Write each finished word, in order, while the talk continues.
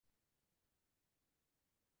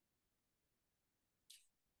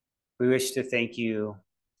We wish to thank you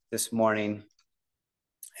this morning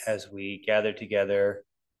as we gather together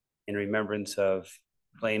in remembrance of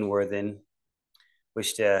Blaine Worthen.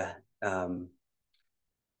 Wish to the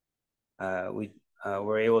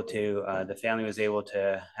family was able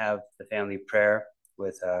to have the family prayer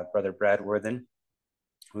with Brother Brad Worthen.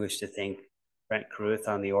 We wish to thank Brent Caruth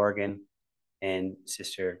on the organ and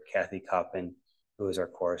Sister Kathy Coppin, who is our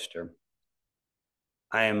chorister.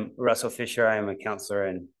 I am Russell Fisher. I am a counselor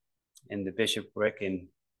in the Bishopric in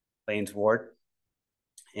Blaine's ward.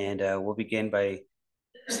 And we'll begin by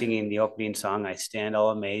singing the opening song, I Stand All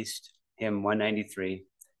Amazed, hymn 193,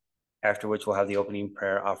 after which we'll have the opening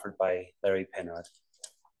prayer offered by Larry Penrod.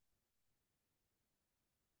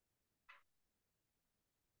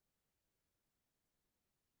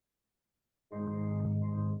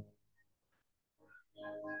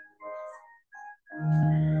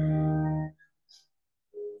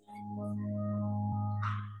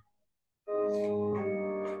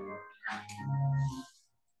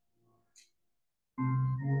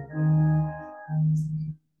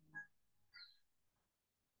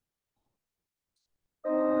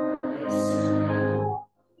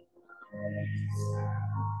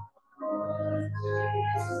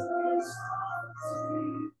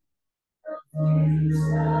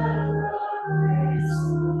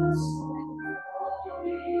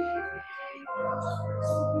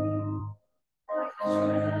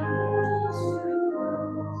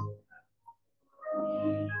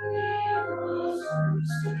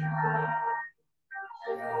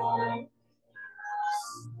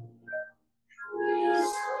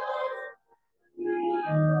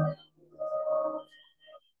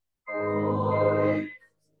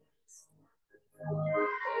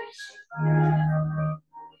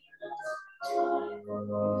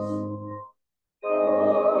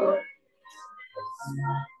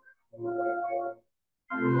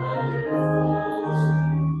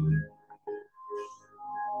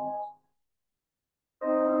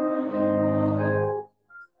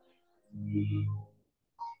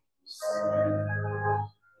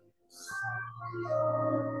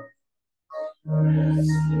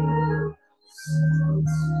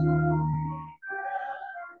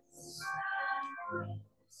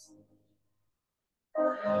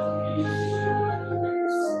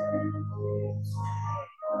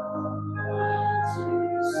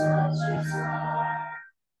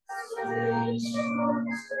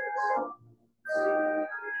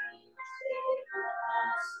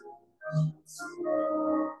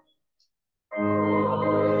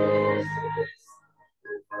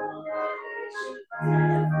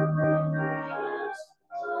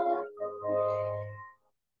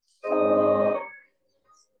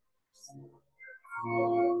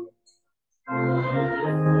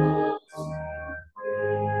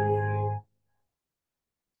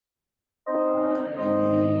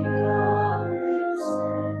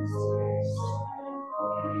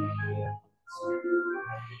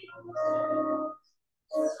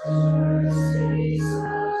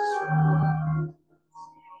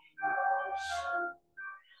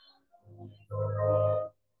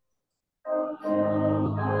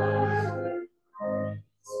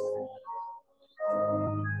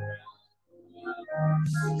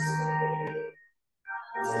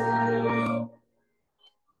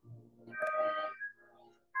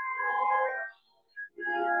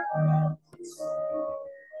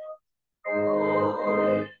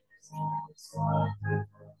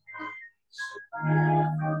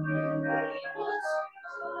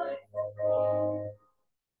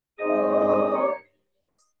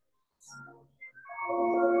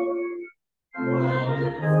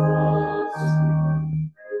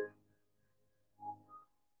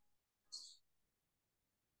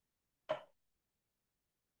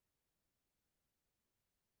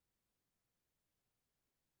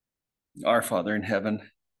 Our Father in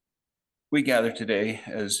heaven, we gather today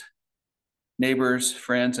as neighbors,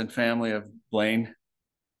 friends, and family of Blaine.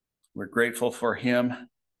 We're grateful for him,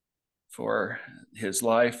 for his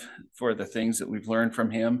life, for the things that we've learned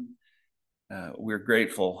from him. We're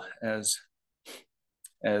grateful as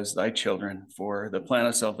thy children for the plan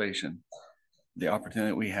of salvation, the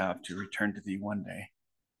opportunity that we have to return to thee one day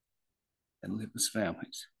and live as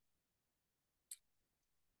families.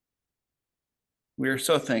 We are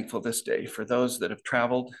so thankful this day for those that have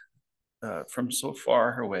traveled from so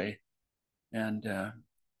far away and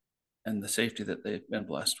the safety that they've been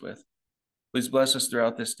blessed with. Please bless us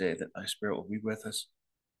throughout this day, that thy Spirit will be with us.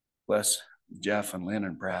 Bless Jeff and Lynn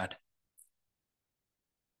and Brad.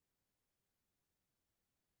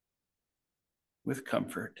 With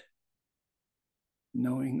comfort,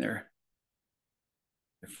 knowing their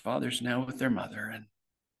father's now with their mother,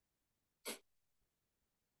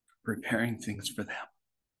 preparing things for them.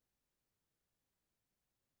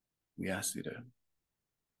 We ask you to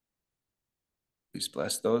please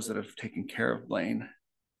bless those that have taken care of Blaine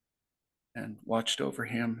and watched over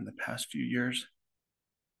him in the past few years.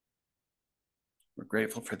 We're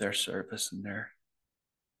grateful for their service and their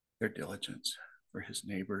diligence for his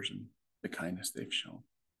neighbors and the kindness they've shown.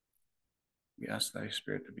 We ask thy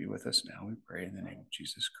Spirit to be with us now. We pray in the name of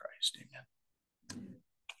Jesus Christ. Amen.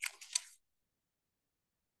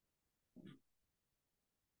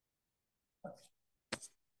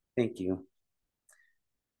 Thank you.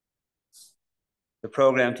 The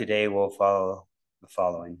program today will follow the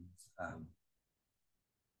following.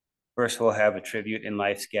 First, we'll have a tribute in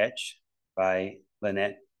life sketch by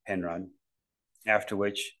Lynette Penrod, after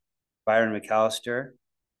which Byron McAllister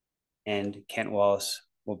and Kent Wallace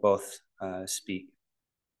will both speak.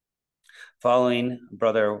 Following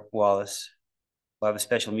Brother Wallace, we'll have a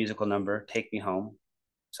special musical number, Take Me Home,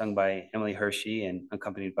 sung by Emily Hershey and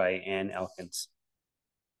accompanied by Ann Elkins.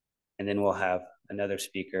 And then we'll have another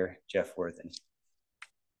speaker, Jeff Worthen.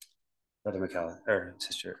 Brother McAllister, or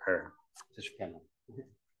Sister Penrod.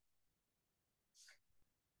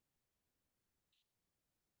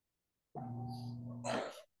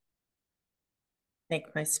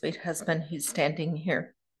 Thank my sweet husband who's standing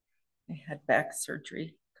here. I had back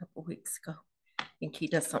surgery a couple weeks ago. I think he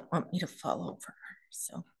doesn't want me to fall over,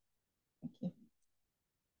 so thank you.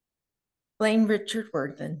 Blaine Richard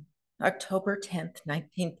Worthen, October 10th,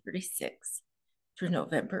 1936 through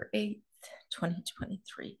November 8th,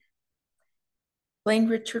 2023. Blaine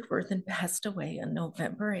Richard Worthen passed away on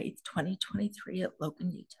November 8th, 2023 at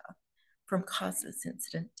Logan, Utah from causes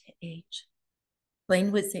incident to age.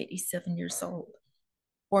 Blaine was 87 years old.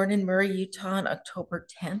 Born in Murray, Utah on October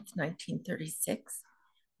 10th, 1936,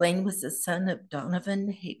 Blaine was the son of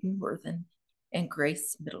Donovan Hayden Worthen and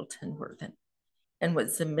Grace Middleton Worthen, and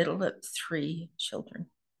was the middle of 3 children.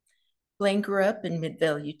 Blaine grew up in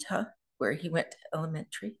Midvale, Utah, where he went to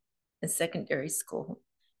elementary and secondary school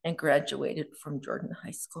and graduated from Jordan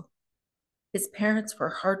High School. His parents were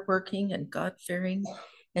hardworking and God-fearing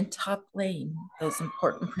and taught Blaine those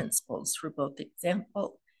important principles through both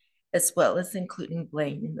example as well as including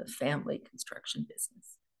Blaine in the family construction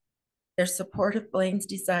business. Their support of Blaine's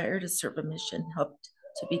desire to serve a mission helped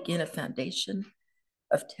to begin a foundation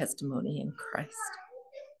of testimony in Christ.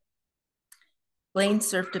 Blaine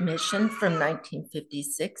served a mission from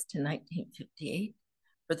 1956 to 1958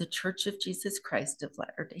 for the Church of Jesus Christ of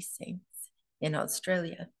Latter-day Saints in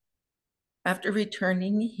Australia. After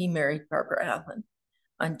returning, he married Barbara Allen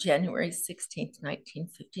on January 16,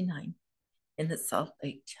 1959, in the Salt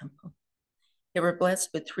Lake Temple. They were blessed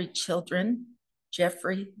with 3 children,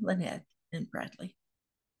 Jeffrey, Lynette, and Bradley.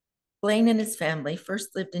 Blaine and his family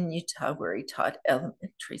first lived in Utah, where he taught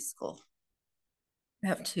elementary school. I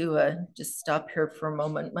have to just stop here for a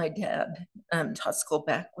moment. My dad taught school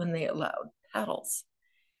back when they allowed paddles,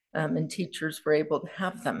 and teachers were able to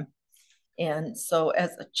have them. And so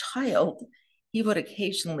as a child, he would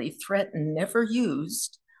occasionally threaten, never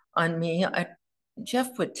used, on me.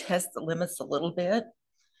 Jeff would test the limits a little bit,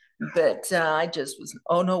 but I just was,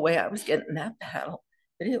 oh, no way I was getting that paddle.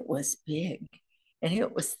 But it was big and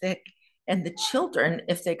it was thick. And the children,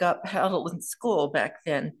 if they got paddle in school back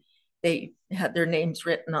then, they had their names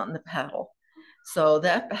written on the paddle. So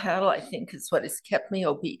that paddle, I think, is what has kept me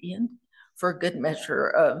obedient for a good measure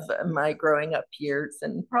of my growing up years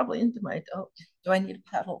and probably into my adult. Do I need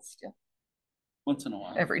a paddle still? Once in a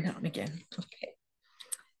while. Every now and again, okay.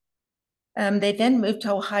 They then moved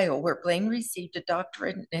to Ohio, where Blaine received a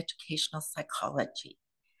doctorate in educational psychology.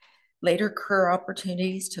 Later career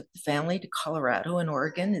opportunities took the family to Colorado and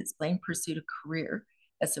Oregon as Blaine pursued a career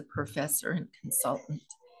as a professor and consultant.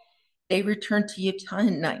 They returned to Utah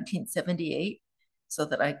in 1978 so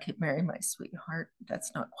that I could marry my sweetheart.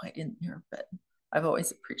 That's not quite in there, but I've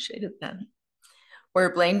always appreciated that.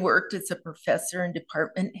 Where Blaine worked as a professor and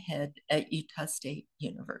department head at Utah State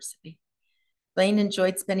University. Blaine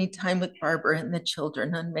enjoyed spending time with Barbara and the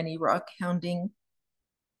children on many rock hounding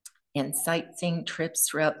and sightseeing trips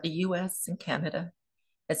throughout the US and Canada,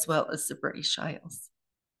 as well as the British Isles.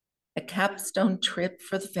 A capstone trip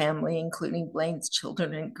for the family, including Blaine's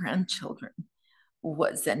children and grandchildren,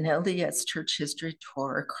 was an LDS church history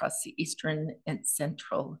tour across the eastern and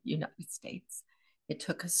central United States. It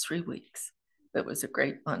took us 3 weeks. It was a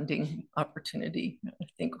great bonding opportunity. I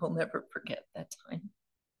think we'll never forget that time.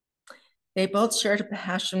 They both shared a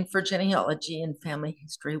passion for genealogy and family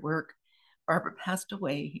history work. Barbara passed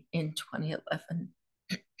away in 2011.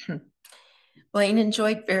 Blaine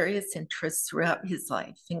enjoyed various interests throughout his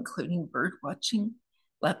life, including bird watching,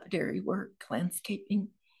 lapidary work, landscaping,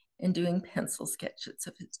 and doing pencil sketches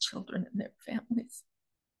of his children and their families.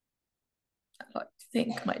 I'd like to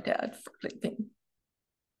thank my dad for leaving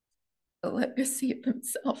a legacy of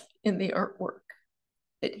himself in the artwork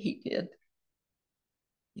that he did.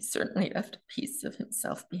 He certainly left a piece of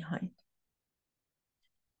himself behind.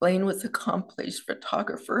 Blaine was an accomplished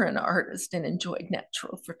photographer and artist and enjoyed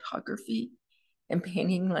natural photography and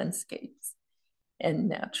painting landscapes and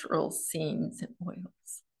natural scenes and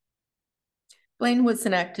oils. Blaine was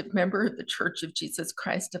an active member of the Church of Jesus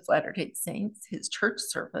Christ of Latter-day Saints. His church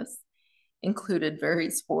service included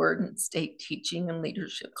various ward and state teaching and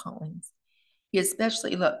leadership callings. He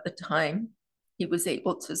especially loved the time he was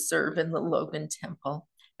able to serve in the Logan Temple,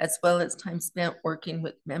 as well as time spent working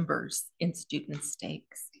with members in student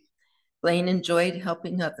stakes. Blaine enjoyed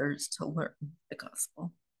helping others to learn the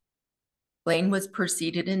gospel. Blaine was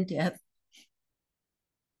preceded in death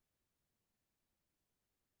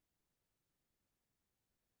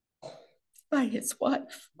by his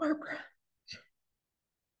wife, Barbara,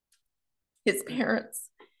 his parents,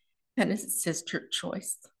 and his sister,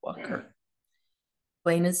 Joyce Walker.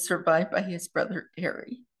 Blaine is survived by his brother,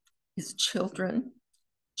 Gary, his children,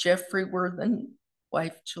 Jeffrey Worthen,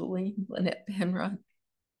 wife, Julie, Lynette Penrod,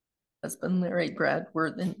 husband, Larry Brad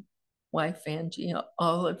Worthen, wife, Angie,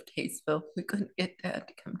 all of Caseville. We couldn't get Dad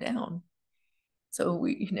to come down, so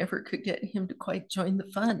we never could get him to quite join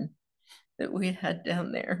the fun that we had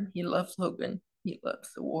down there. He loved Logan. He loved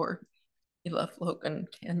the ward. He loved Logan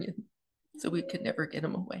Canyon, so we could never get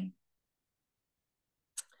him away.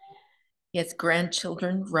 He has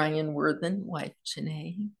grandchildren, Ryan Worthen, wife,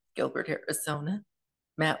 Janae, Gilbert, Arizona,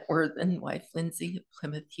 Matt Worthen, wife, Lindsay, of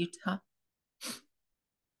Plymouth, Utah,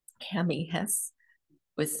 Cammie Hess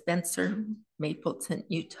with Spencer, Mapleton,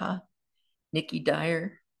 Utah, Nikki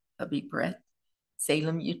Dyer, hubby Brett,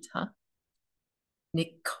 Salem, Utah,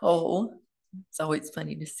 Nicole. It's always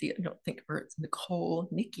funny to see it. I don't think of her. It's Nicole,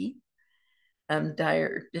 Nikki.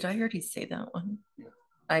 Dyer. Did I already say that one? Yeah.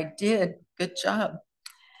 I did. Good job.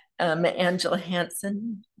 Angela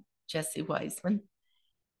Hansen, Jesse Wiseman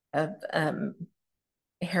of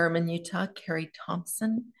Harriman, Utah, Carrie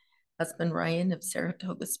Thompson, husband Ryan of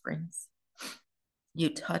Saratoga Springs,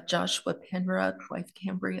 Utah, Joshua Penrod, wife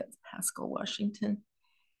Cambria of Pasco, Washington,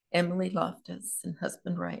 Emily Loftus and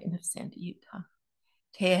husband Ryan of Sandy, Utah,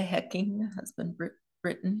 Taya Hecking, husband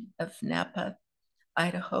Britton of Napa,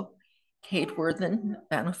 Idaho, Kate Worthen,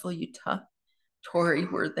 Bountiful, Utah, Tori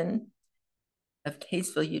Worthen of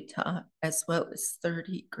Caseville, Utah, as well as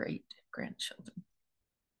 30 great grandchildren.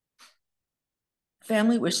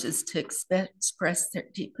 Family wishes to express their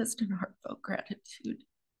deepest and heartfelt gratitude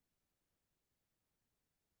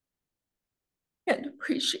and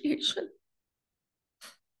appreciation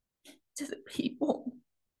to the people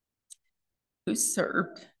who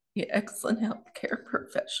served, the excellent healthcare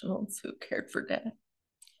professionals who cared for Dad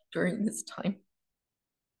during this time,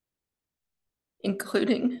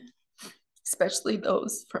 including especially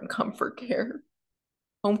those from Comfort Care,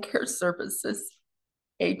 Home Care Services,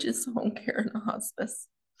 Aegis Home Care and Hospice,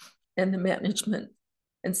 and the management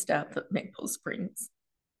and staff of Maple Springs.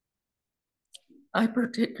 I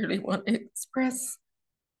particularly want to express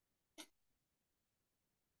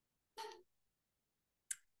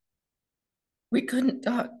we couldn't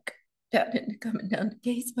talk Dad into coming down to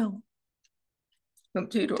Caseville.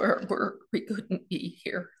 Due to our work, we couldn't be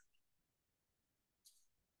here.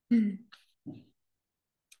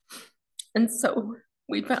 And so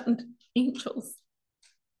we found angels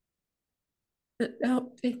that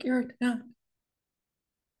help take care of Dad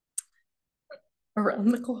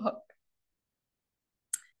around the clock.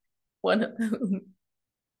 One of whom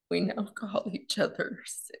we now call each other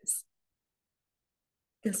sis,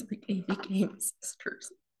 because we became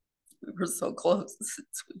sisters. We were so close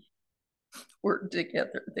since we worked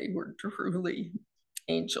together. They were truly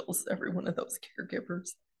angels, every one of those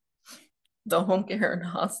caregivers. The home care and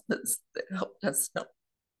hospice that helped us know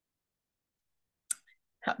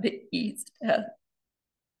how to ease Dad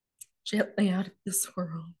gently out of this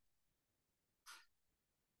world.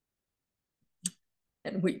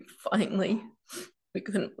 And we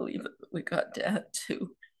couldn't believe it, but we got Dad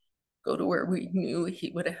to go to where we knew he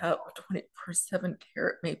would have 24/7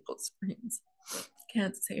 care at Maple Springs.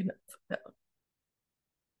 Can't say enough about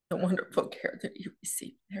the wonderful care that he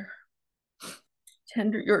received there.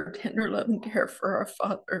 Your tender love and care for our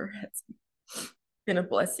father has been a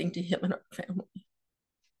blessing to him and our family.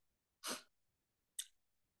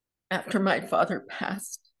 After my father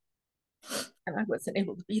passed, and I wasn't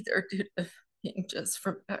able to be there due to being just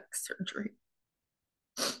from back surgery,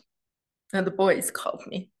 and the boys called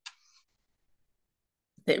me.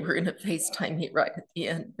 They were going to FaceTime me right at the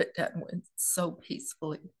end, but Dad went so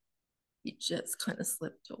peacefully he just kind of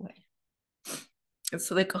slipped away. And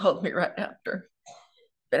so they called me right after.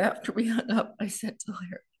 But after we hung up, I said to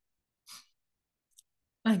Larry,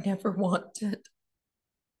 I never wanted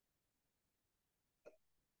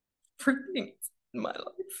for things in my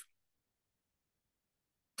life.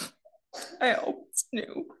 I always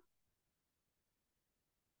knew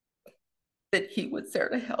that he was there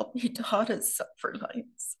to help. He taught us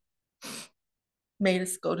self-reliance, made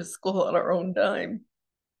us go to school on our own dime.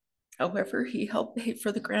 However, he helped pay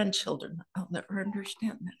for the grandchildren. I'll never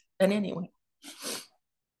understand that. But anyway,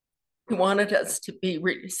 he wanted us to be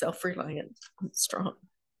really self-reliant and strong.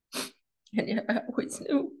 And yet I always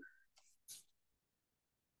knew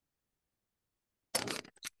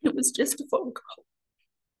it was just a phone call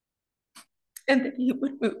and that he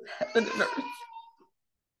would move heaven and earth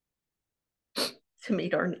to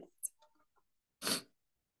meet our needs.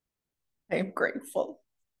 I am grateful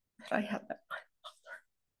that I have that my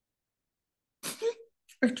father.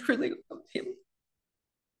 I truly love him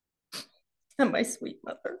and my sweet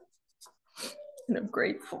mother. And I'm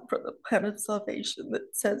grateful for the plan of salvation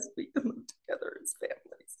that says we can live together as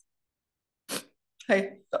families.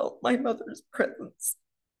 I felt my mother's presence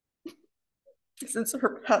since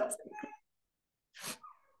her passing.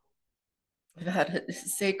 I've had a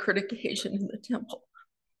sacred occasion in the temple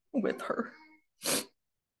with her.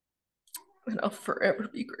 And I'll forever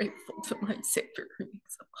be grateful to my Savior who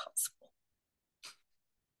makes it possible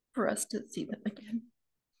for us to see them again.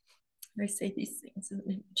 And I say these things in the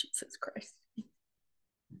name of Jesus Christ.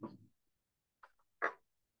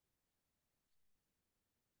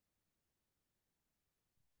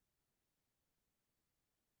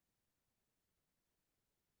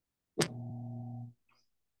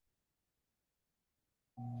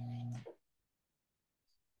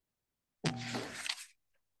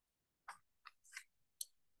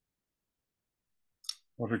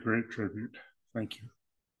 What a great tribute. Thank you.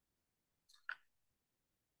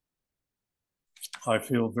 I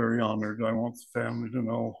feel very honored. I want the family to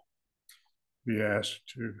know, be asked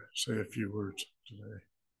to say a few words today.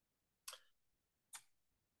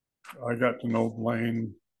 I got to know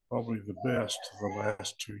Blaine probably the best the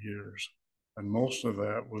last 2 years, and most of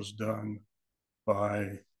that was done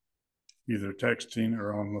by either texting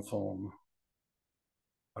or on the phone.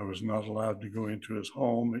 I was not allowed to go into his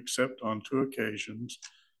home except on 2 occasions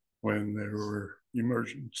when there were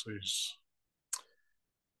emergencies.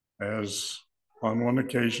 As on one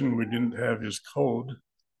occasion, we didn't have his code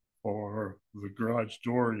for the garage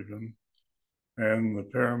door even, and the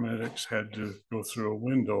paramedics had to go through a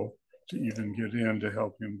window to even get in to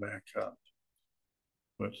help him back up.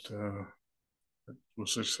 But it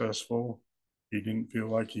was successful. He didn't feel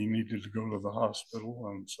like he needed to go to the hospital,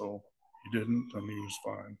 and so he didn't, and he was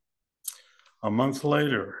fine. A month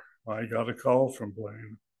later, I got a call from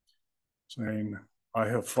Blaine saying, I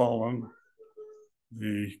have fallen.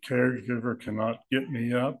 The caregiver cannot get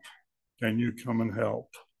me up. Can you come and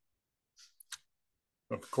help?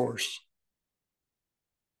 Of course.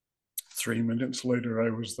 3 minutes later,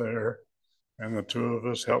 I was there, and the 2 of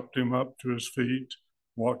us helped him up to his feet,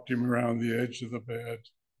 walked him around the edge of the bed,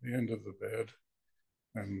 the end of the bed,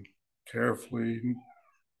 and carefully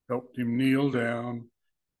helped him kneel down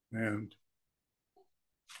and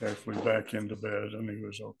carefully back into bed, and he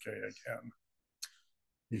was okay again.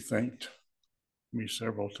 He thanked me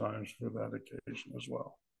several times for that occasion as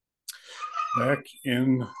well. Back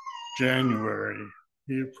in January,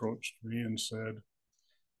 he approached me and said,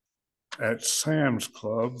 at Sam's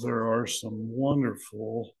Club, there are some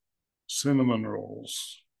wonderful cinnamon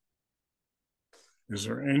rolls. Is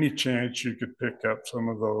there any chance you could pick up some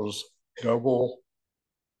of those double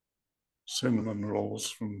cinnamon rolls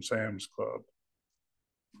from Sam's Club?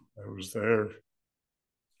 I was there,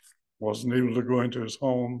 wasn't able to go into his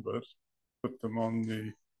home, but put them on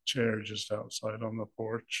the chair just outside on the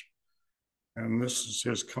porch. And this is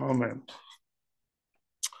his comment.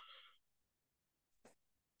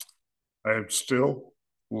 I am still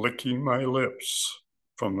licking my lips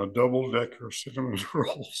from the double-decker cinnamon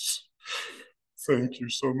rolls. Thank you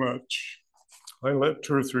so much. I let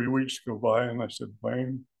 2 or 3 weeks go by and I said,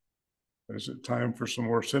 Blaine, is it time for some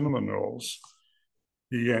more cinnamon rolls?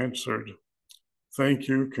 He answered, thank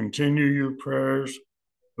you, continue your prayers,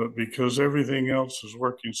 but because everything else is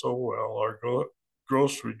working so well, our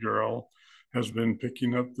grocery girl has been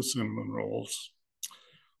picking up the cinnamon rolls.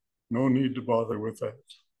 No need to bother with that.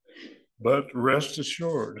 But rest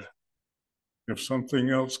assured, if something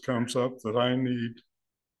else comes up that I need,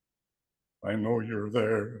 I know you're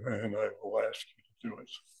there and I will ask you to do it.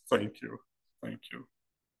 Thank you. Thank you.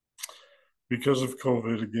 Because of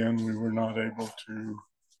COVID, again, we were not able to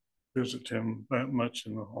visit him that much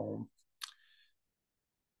in the home.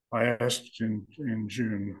 I asked in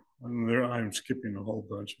June, and I'm skipping a whole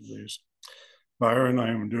bunch of these. Byron, I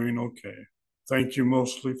am doing okay. Thank you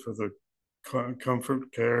mostly for the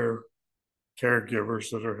comfort care caregivers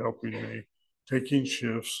that are helping me, taking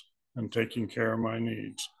shifts and taking care of my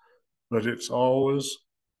needs. But it's always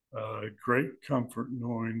a great comfort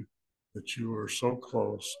knowing that you are so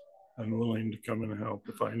close and willing to come and help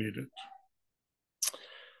if I need it.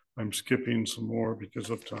 I'm skipping some more because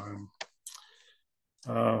of time.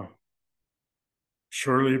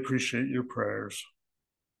 Surely appreciate your prayers.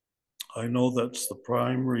 I know that's the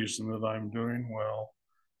prime reason that I'm doing well.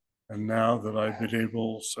 And now that I've been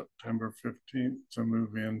able, September 15th, to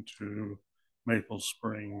move into Maple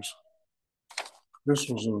Springs, this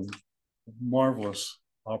was a marvelous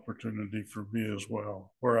opportunity for me as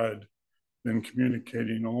well, where I'd been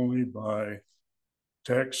communicating only by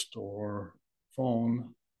text or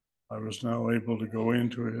phone. I was now able to go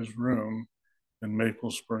into his room in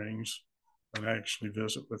Maple Springs and actually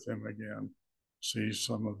visit with him again, see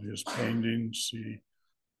some of his paintings, see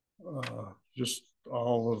just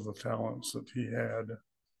all of the talents that he had.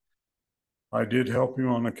 I did help him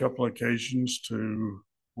on a couple of occasions to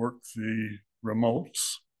work the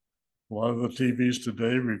remotes. A lot of the TVs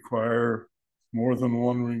today require more than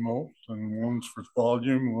one remote, and one's for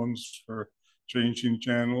volume, one's for changing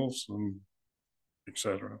channels, and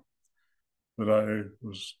etc. But I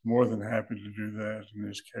was more than happy to do that, and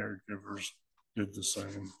his caregivers did the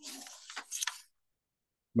same.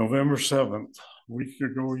 November 7th, a week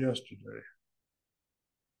ago yesterday,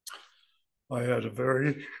 I had a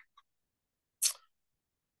very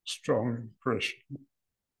strong impression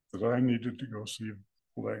that I needed to go see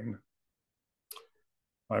Blaine.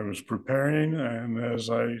 I was preparing, and as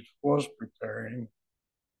I was preparing,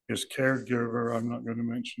 his caregiver, I'm not going to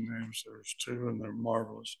mention names, there's two and they're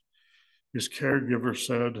marvelous. His caregiver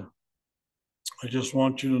said, I just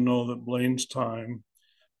want you to know that Blaine's time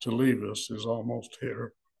to leave us is almost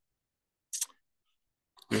here.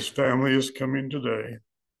 His family is coming today.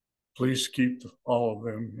 Please keep all of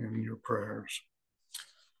them in your prayers.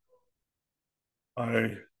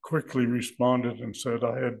 I quickly responded and said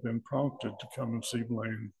I had been prompted to come and see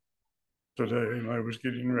Blaine today, and I was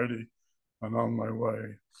getting ready and on my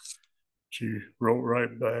way. She wrote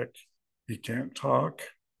right back, he can't talk,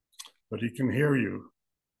 but he can hear you.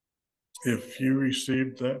 If you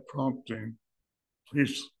received that prompting,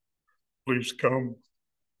 please come.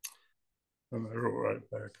 And I wrote right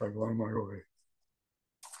back, I'm on my way.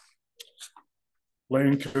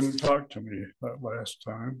 Blaine couldn't talk to me that last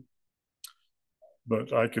time,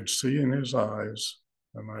 but I could see in his eyes,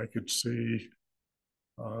 and I could see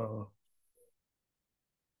by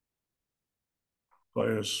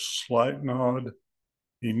a slight nod,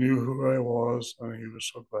 he knew who I was, and he was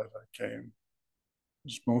so glad I came.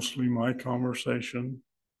 It's mostly my conversation.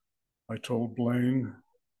 I told Blaine,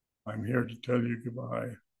 I'm here to tell you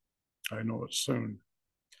goodbye. I know it's soon.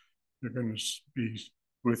 You're going to be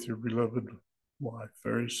with your beloved wife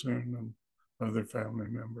very soon and other family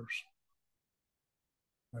members.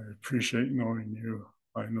 I appreciate knowing you.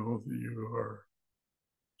 I know that you are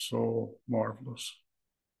so marvelous.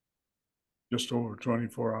 Just over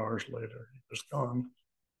 24 hours later, he was gone.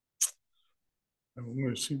 I will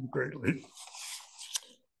miss him greatly.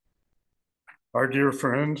 Our dear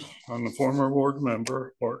friend and the former ward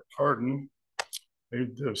member, Bart Carden,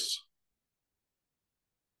 made this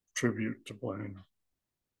tribute to Blaine.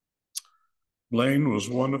 Blaine was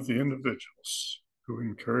one of the individuals who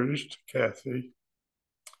encouraged Kathy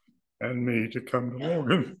and me to come to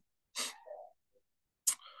Logan,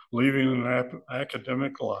 leaving an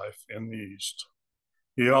academic life in the East.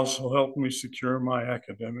 He also helped me secure my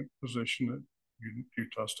academic position at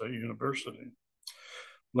Utah State University.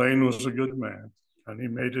 Blaine was a good man, and he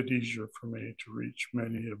made it easier for me to reach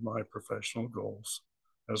many of my professional goals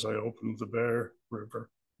as I opened the Bear River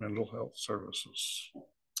Mental Health Services.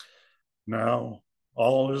 Now,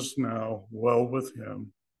 all is now well with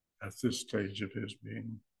him at this stage of his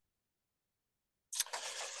being.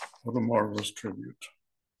 What a marvelous tribute.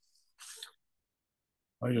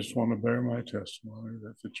 I just want to bear my testimony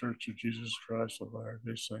that the Church of Jesus Christ of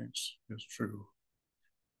Latter-day Saints is true.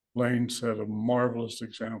 Blaine set a marvelous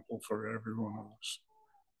example for every one of us.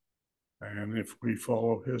 And if we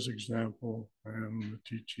follow his example and the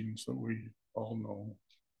teachings that we all know,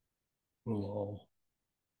 we'll all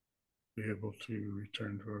be able to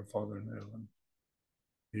return to our Father in heaven.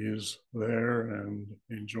 He is there and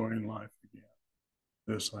enjoying life again.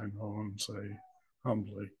 This I know and say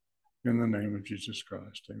humbly, in the name of Jesus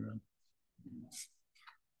Christ, amen.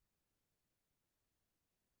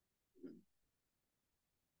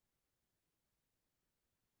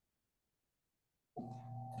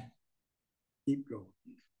 Keep going.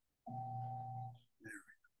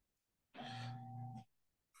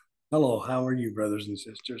 Hello, how are you, brothers and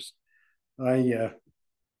sisters?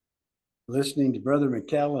 Listening to Brother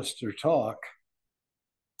McAllister talk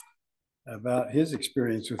about his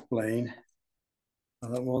experience with Blaine, I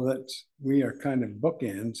thought, well, we are kind of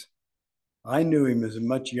bookends. I knew him as a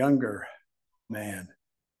much younger man.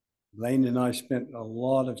 Blaine and I spent a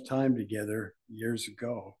lot of time together years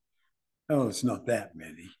ago. Oh, it's not that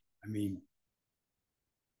many. I mean,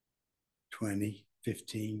 20,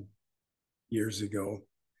 15 years ago.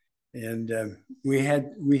 And we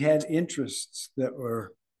had interests that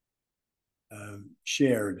were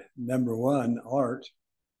shared. Number one, art.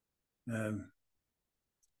 I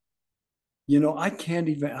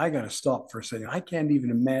got to stop for a second. I can't even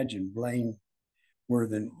imagine Blaine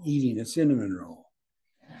Worthen eating a cinnamon roll.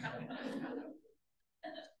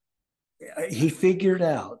 He figured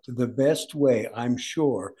out the best way, I'm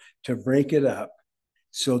sure, to break it up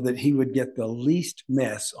so that he would get the least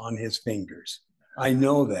mess on his fingers. I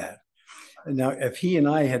know that. Now, if he and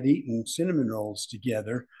I had eaten cinnamon rolls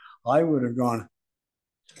together, I would have gone,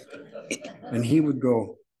 and he would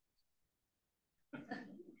go.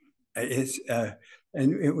 And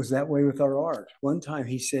it was that way with our art. One time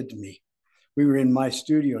he said to me, we were in my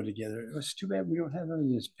studio together. It was too bad we don't have any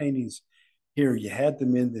of his paintings here. You had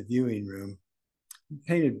them in the viewing room. He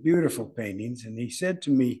painted beautiful paintings. And he said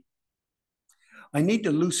to me, I need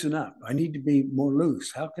to loosen up. I need to be more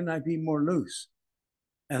loose. How can I be more loose?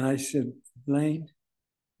 And I said, Blaine,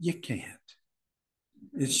 you can't.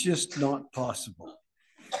 It's just not possible.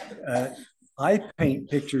 I paint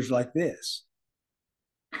pictures like this.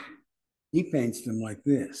 He paints them like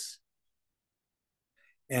this.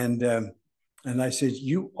 And I said,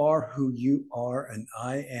 you are who you are, and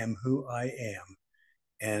I am who I am.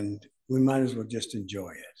 And we might as well just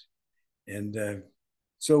enjoy it. And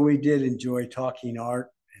so we did enjoy talking art.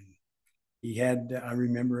 And he had, I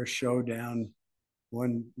remember a show down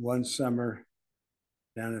one summer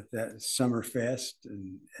down at that Summer Fest,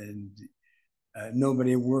 and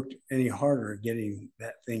nobody worked any harder at getting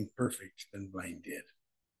that thing perfect than Blaine did.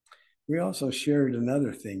 We also shared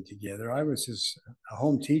another thing together. I was a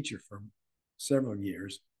home teacher for several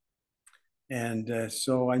years. And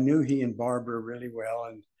so I knew he and Barbara really well.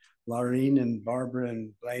 And Laureen and Barbara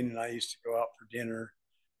and Blaine and I used to go out for dinner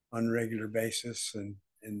on a regular basis and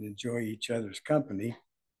enjoy each other's company.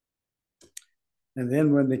 And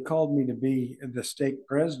then when they called me to be the stake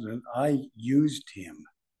president, I used him.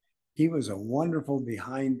 He was a wonderful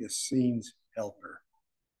behind the scenes helper.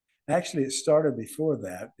 Actually, it started before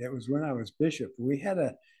that. It was when I was bishop.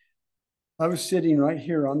 I was sitting right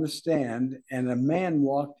here on the stand, and a man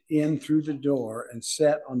walked in through the door and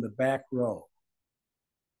sat on the back row.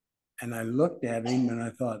 And I looked at him and I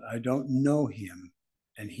thought, I don't know him.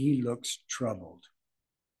 And he looks troubled.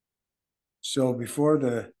 So as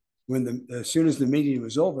soon as the meeting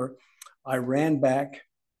was over, I ran back,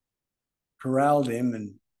 corralled him,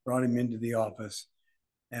 and brought him into the office.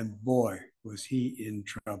 And boy, was he in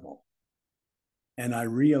trouble. And I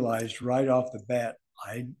realized right off the bat,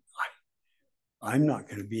 I'm not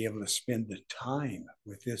going to be able to spend the time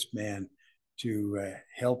with this man to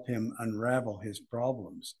help him unravel his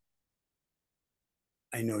problems.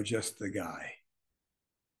 I know just the guy.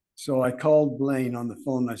 So I called Blaine on the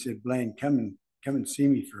phone. I said, Blaine, come and see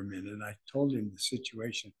me for a minute. And I told him the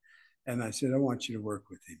situation. And I said, I want you to work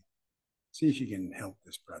with him. See if you can help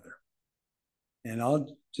this brother. And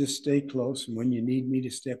I'll just stay close. And when you need me to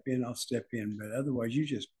step in, I'll step in. But otherwise, you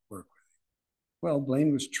just work with him. Well,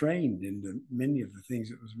 Blaine was trained into many of the things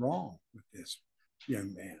that was wrong with this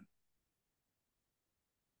young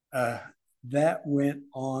man. That went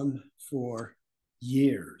on for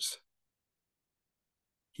years.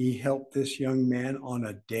 He helped this young man on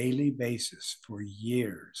a daily basis for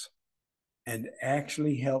years and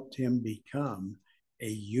actually helped him become a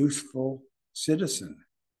useful citizen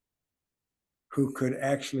who could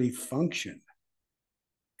actually function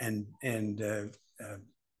and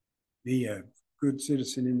be a good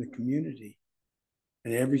citizen in the community.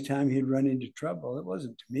 And every time he'd run into trouble, it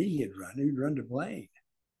wasn't to me he'd run to Blaine.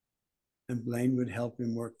 And Blaine would help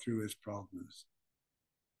him work through his problems.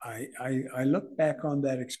 I look back on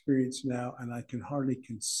that experience now and I can hardly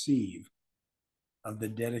conceive of the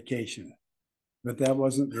dedication. But that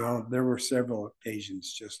wasn't the only, there were several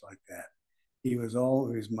occasions just like that. He was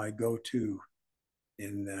always my go-to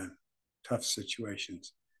in tough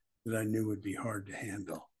situations that I knew would be hard to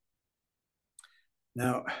handle.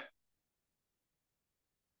 Now,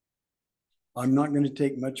 I'm not going to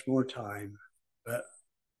take much more time, but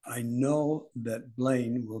I know that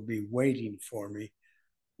Blaine will be waiting for me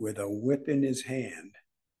with a whip in his hand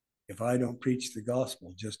if I don't preach the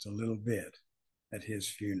gospel just a little bit at his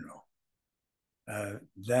funeral.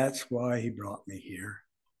 That's why he brought me here.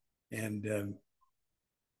 And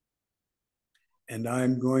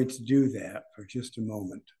I'm going to do that for just a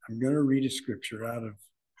moment. I'm going to read a scripture out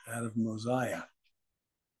of Mosiah.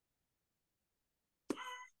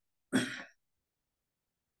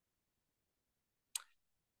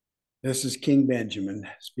 This is King Benjamin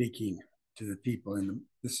speaking to the people.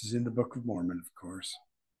 This is in the Book of Mormon, of course.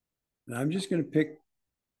 And I'm just going to pick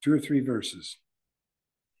 2 or 3 verses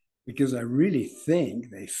because I really think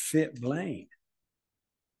they fit Blaine,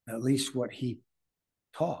 at least what he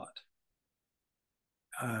taught.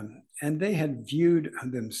 And they had viewed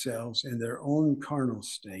themselves in their own carnal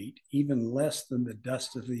state, even less than the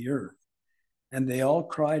dust of the earth. And they all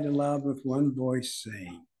cried aloud with one voice,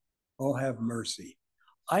 saying, "Oh, have mercy."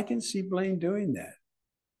 I can see Blaine doing that.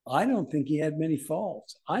 I don't think he had many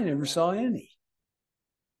faults. I never saw any.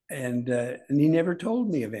 And he never told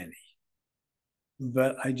me of any.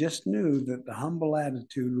 But I just knew that the humble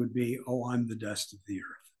attitude would be, "Oh, I'm the dust of the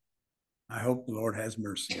earth. I hope the Lord has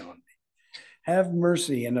mercy on me." Have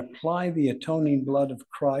mercy and apply the atoning blood of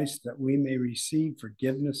Christ that we may receive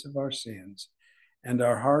forgiveness of our sins and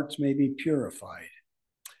our hearts may be purified.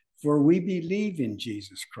 For we believe in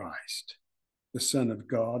Jesus Christ, the Son of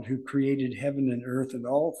God, who created heaven and earth and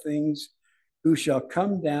all things, who shall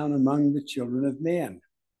come down among the children of men.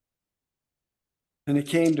 And it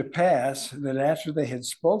came to pass that after they had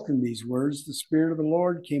spoken these words, the Spirit of the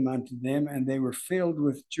Lord came unto them, and they were filled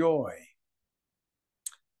with joy.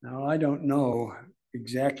 Now, I don't know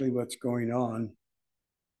exactly what's going on.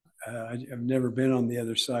 I've never been on the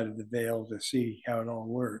other side of the veil to see how it all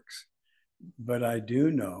works. But I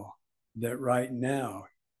do know that right now,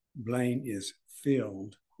 Blaine is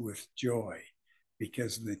filled with joy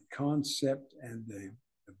because the concept and the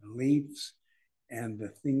beliefs and the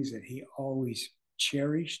things that he always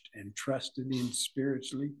cherished and trusted in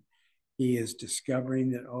spiritually, he is discovering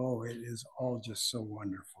that, oh, it is all just so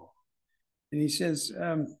wonderful. And he says,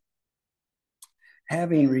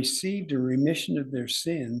 having received a remission of their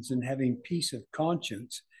sins and having peace of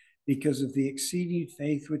conscience because of the exceeding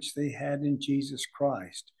faith which they had in Jesus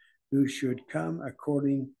Christ, who should come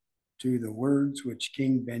according to the words which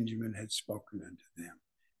King Benjamin had spoken unto them.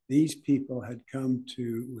 These people had come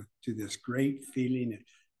to this great feeling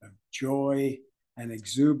of joy and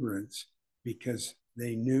exuberance because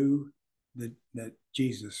they knew that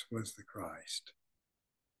Jesus was the Christ.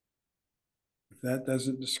 If that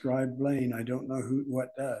doesn't describe Blaine, I don't know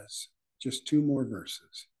what does. Just 2 more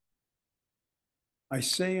verses. I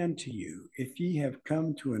say unto you, if ye have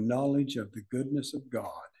come to a knowledge of the goodness of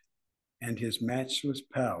God and his matchless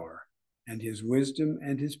power and his wisdom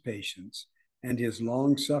and his patience and his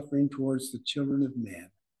long suffering towards the children of men,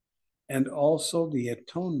 and also the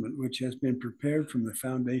atonement which has been prepared from the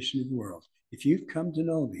foundation of the world, if you've come to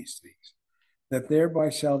know these things, that thereby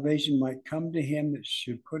salvation might come to him that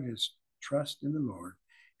should put his trust in the Lord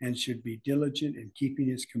and should be diligent in keeping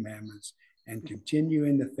his commandments and continue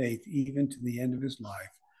in the faith even to the end of his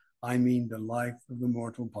life, I mean the life of the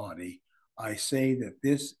mortal body, I say that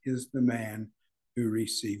this is the man who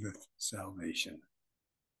receiveth salvation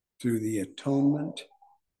through the atonement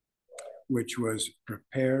which was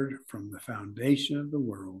prepared from the foundation of the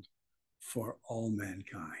world for all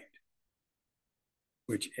mankind,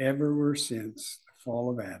 which ever were since the fall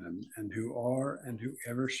of Adam, and who are and who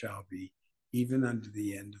ever shall be, even unto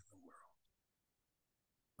the end of the world.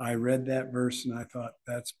 I read that verse and I thought,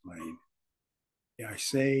 that's Blaine. I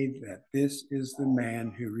say that this is the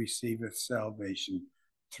man who receiveth salvation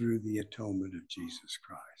through the atonement of Jesus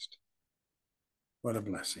Christ. What a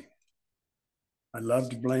blessing. I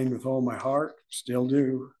loved Blaine with all my heart, still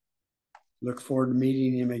do. Look forward to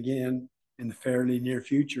meeting him again in the fairly near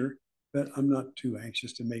future, but I'm not too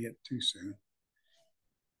anxious to make it too soon.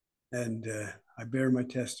 And I bear my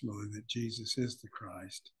testimony that Jesus is the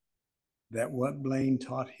Christ, that what Blaine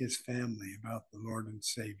taught his family about the Lord and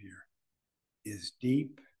Savior is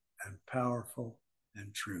deep and powerful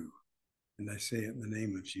and true. And I say it in the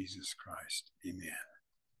name of Jesus Christ. Amen.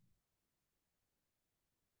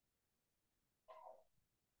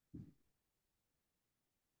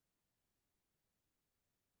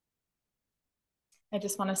 I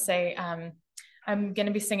just want to say I'm going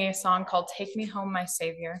to be singing a song called Take Me Home, My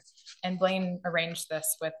Savior. And Blaine arranged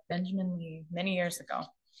this with Benjamin Lee many years ago.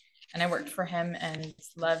 And I worked for him and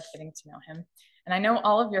loved getting to know him. And I know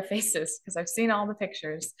all of your faces because I've seen all the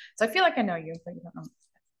pictures. So I feel like I know you, but you don't know.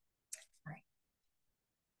 All right.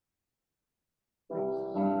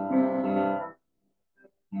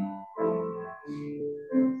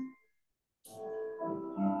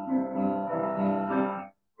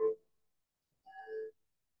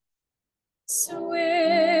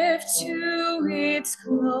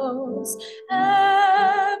 sorrows,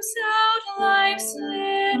 ebbs out life's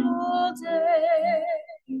little day.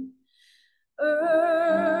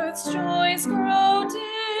 Earth's joys grow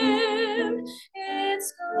dim,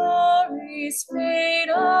 its glories fade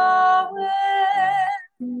away.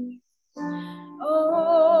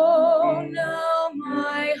 Oh, now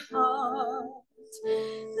my heart,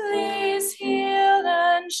 please heal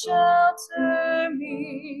and shelter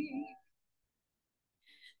me,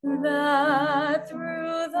 that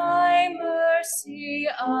through thy mercy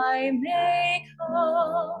I may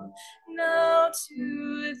come now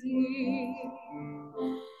to thee.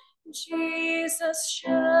 Jesus,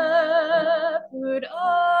 shepherd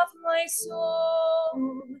of my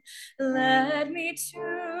soul, let me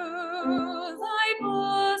to thy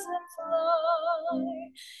bosom fly.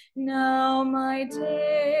 Now my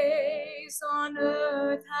days on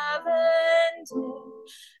earth have ended,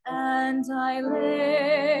 and I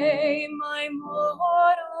lay my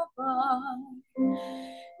mortal by.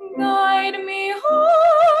 Guide me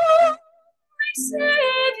home, my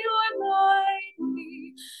Savior, guide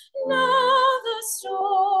me. Now the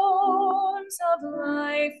storms of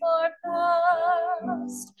life are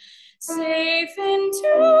past, safe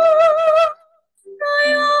into thy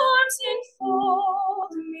arms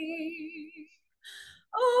enfold me.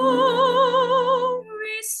 Oh,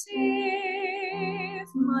 receive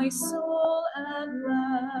my soul at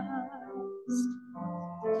last.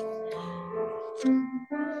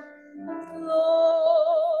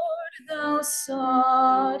 Lord, thou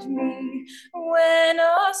sought me when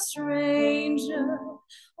a stranger,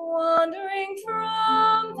 wandering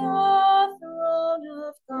from the throne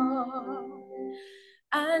of God,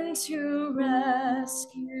 and to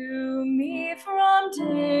rescue me from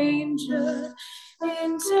danger,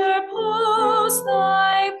 interpose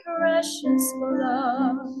thy precious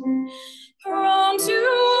blood. Prone to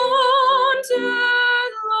wander,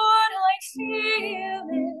 Lord, I feel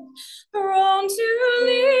it. Prone to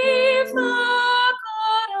leave the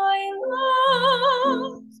God I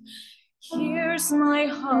love. Here's my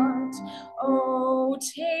heart, oh,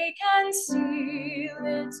 take and seal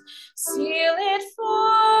it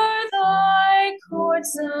for thy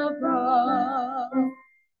courts above.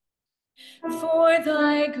 For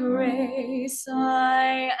thy grace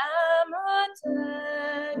I am a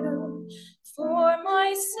debtor, for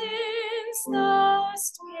my sins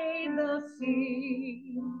thou'st paid the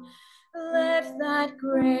fee. Let that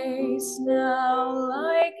grace now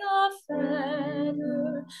like a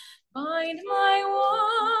fetter bind my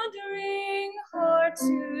wandering heart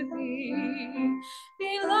to thee.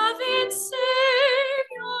 Beloved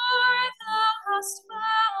Savior, thou hast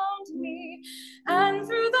found me, and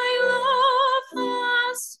through thy love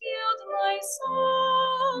hast healed my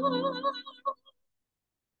soul.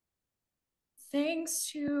 Thanks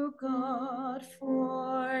to God,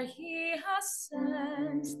 for he has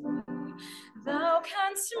sent thee. Thou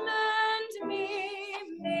canst mend me,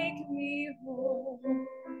 make me whole.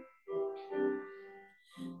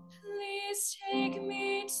 Please take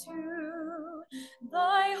me to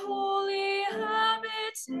thy holy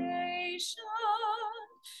habitation,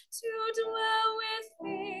 to dwell with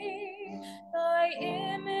thee, thy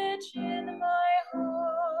image in my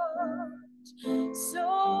heart, so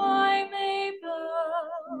I may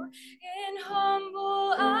bow in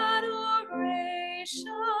humble adoration,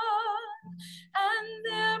 and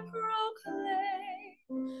there proclaim,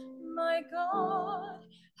 my God,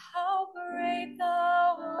 how great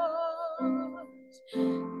thou art.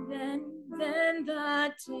 Then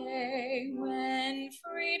that day, when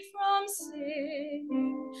freed from sin,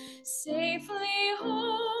 safely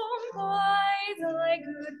home by thy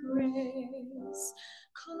good grace,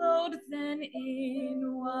 clothed then in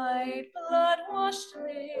white blood-washed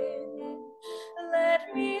linen,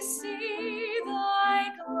 let me see thy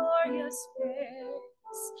glorious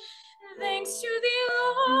face. Thanks to thee,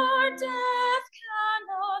 Lord, death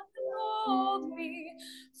cannot hold me,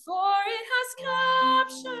 for it has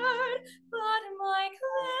captured but my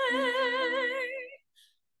clay,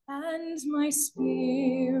 and my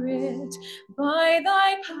spirit by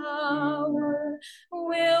thy power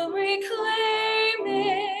will reclaim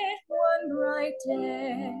it one bright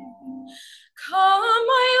day. Come,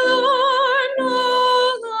 my Lord, no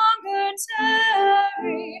longer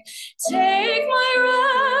tarry, take my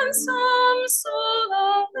ransom soul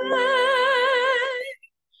away.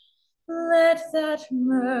 Let that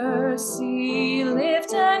mercy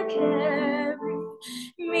lift and carry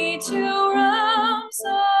me to realms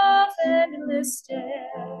of endless day.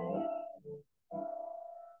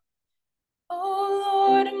 O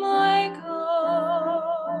Lord, my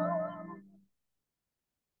God,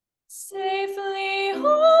 safely home,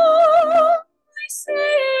 my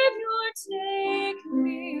Savior,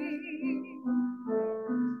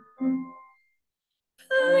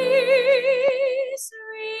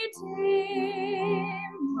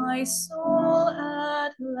 my soul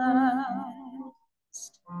at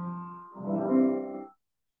last.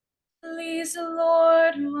 Please,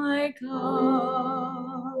 Lord, my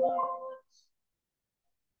God,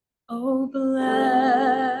 oh,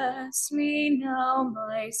 bless me now,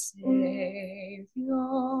 my Savior.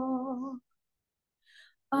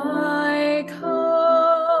 I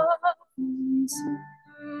come to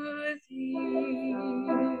thee.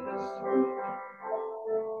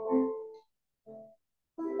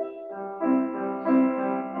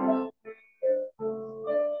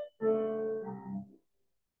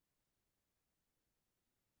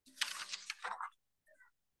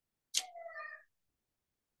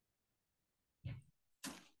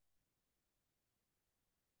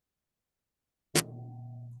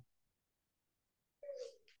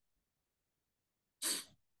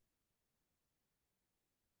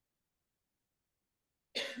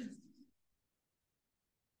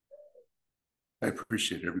 I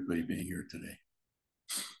appreciate everybody being here today.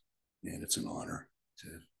 And it's an honor to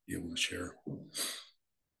be able to share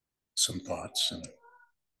some thoughts and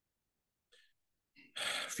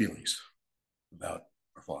feelings about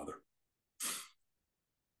our Father.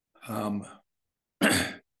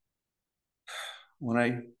 When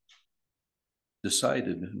I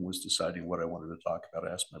decided and was deciding what I wanted to talk about,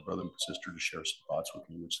 I asked my brother and sister to share some thoughts with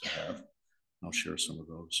me, which they have. And I'll share some of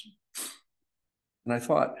those. And I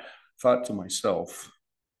thought to myself,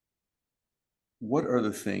 what are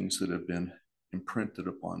the things that have been imprinted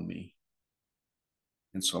upon me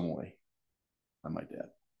in some way by my dad?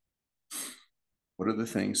 What are the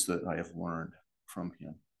things that I have learned from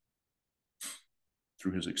him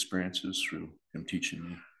through his experiences, through him teaching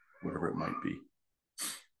me, whatever it might be?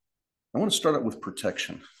 I want to start out with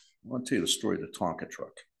protection. I want to tell you the story of the Tonka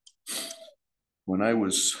truck. When I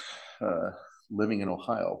was living in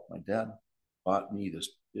Ohio, my dad bought me this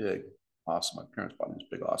big, awesome, my parents bought me this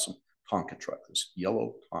big, awesome Tonka truck, this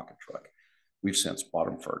yellow Tonka truck. We've since bought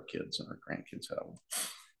them for our kids, and our grandkids have them.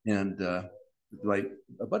 And a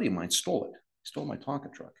buddy of mine stole it. He stole my Tonka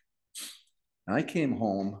truck. And I came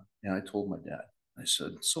home and I told my dad, I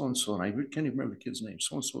said, so-and-so, and I can't even remember the kid's name,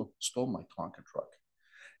 so-and-so stole my Tonka truck.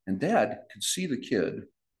 And Dad could see the kid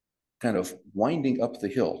kind of winding up the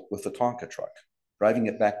hill with the Tonka truck, driving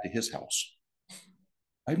it back to his house.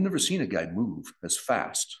 I've never seen a guy move as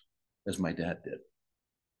fast as my dad did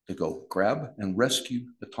to go grab and rescue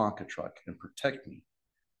the Tonka truck and protect me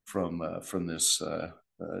from this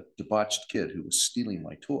debauched kid who was stealing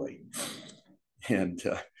my toy. And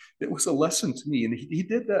it was a lesson to me. And he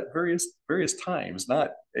did that various times.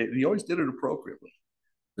 He always did it appropriately,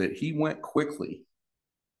 but he went quickly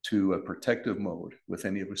to a protective mode with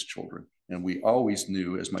any of his children. And we always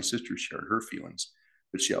knew, as my sister shared her feelings,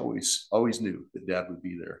 but she always knew that Dad would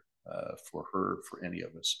be there for her, for any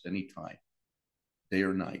of us, anytime, day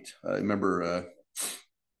or night. I remember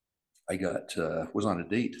I was on a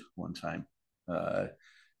date one time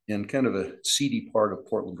in kind of a seedy part of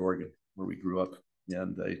Portland, Oregon, where we grew up.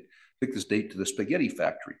 And I took this date to the spaghetti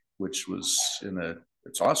factory, which was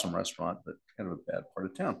it's an awesome restaurant, but kind of a bad part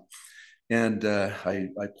of town. And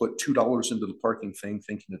I put $2 into the parking thing,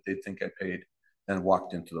 thinking that they'd think I paid, and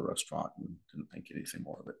walked into the restaurant and didn't think anything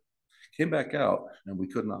more of it. Came back out, and we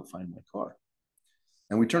could not find my car.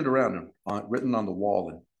 And we turned around, and written on the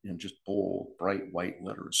wall in just bold, bright white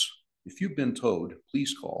letters, "If you've been towed,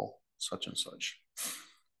 please call such and such."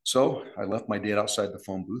 So I left my dad outside the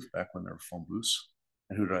phone booth, back when there were phone booths.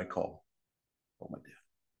 And who did I call? I called my dad.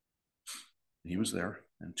 And he was there,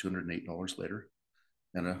 and $208 later,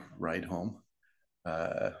 and a ride home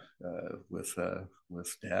with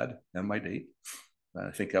Dad and my date.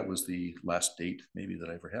 I think that was the last date maybe that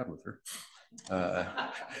I ever had with her.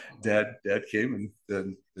 Dad came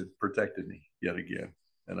and protected me yet again,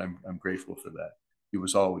 and I'm grateful for that. He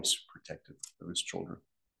was always protective of his children.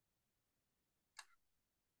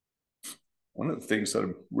 One of the things that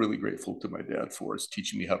I'm really grateful to my dad for is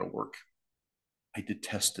teaching me how to work. I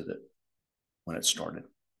detested it when it started.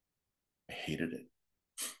 I hated it.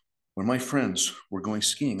 When my friends were going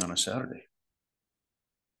skiing on a Saturday,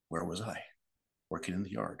 where was I? Working in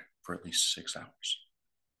the yard for at least 6 hours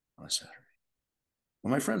on a Saturday.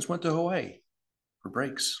 When my friends went to Hawaii for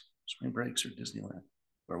breaks, spring breaks or Disneyland,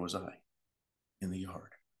 where was I? In the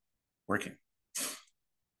yard, working.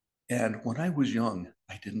 And when I was young,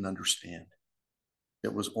 I didn't understand.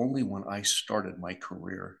 It was only when I started my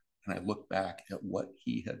career and I look back at what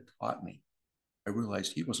he had taught me, I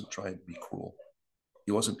realized he wasn't trying to be cruel.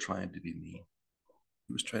 He wasn't trying to be mean.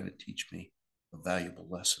 He was trying to teach me a valuable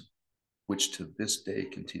lesson, which to this day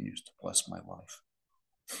continues to bless my life.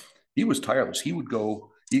 He was tireless. He would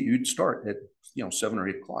go, you'd start at 7 or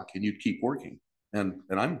 8 o'clock and you'd keep working. And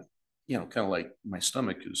I'm kind of like my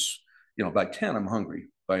stomach is, by 10, I'm hungry.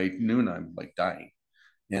 By noon, I'm like dying.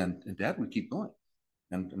 And Dad would keep going.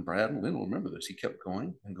 And Brad and Lynn will remember this. He kept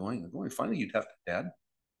going and going and going. Finally, you'd have to, Dad,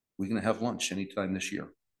 we're going to have lunch anytime this year.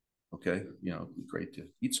 Okay. It'd be great to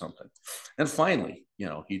eat something. And finally,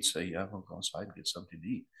 he'd say, yeah, I'll go outside and get something to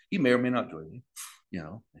eat. He may or may not join me,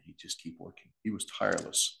 and he'd just keep working. He was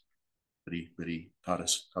tireless, but he taught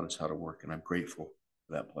us how to work. And I'm grateful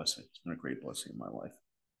for that blessing. It's been a great blessing in my life.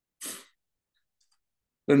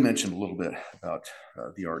 Then mentioned a little bit about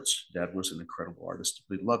the arts. Dad was an incredible artist.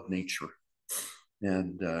 He loved nature.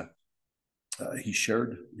 And he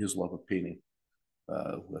shared his love of painting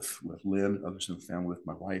with Lynn, others in the family, with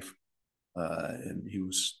my wife. And he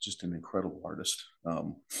was just an incredible artist.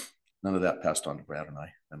 None of that passed on to Brad and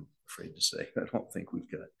I, I'm afraid to say. I don't think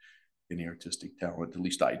we've got any artistic talent, at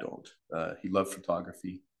least I don't. He loved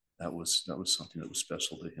photography. That was something that was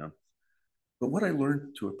special to him. But what I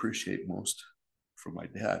learned to appreciate most from my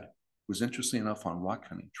dad was, interestingly enough, on rock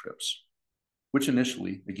hunting trips, which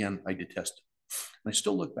initially, again, I detested. And I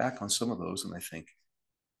still look back on some of those and I think,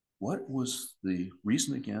 what was the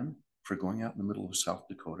reason again for going out in the middle of South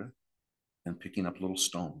Dakota and picking up little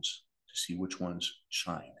stones to see which ones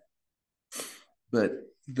shined? But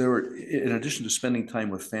in addition to spending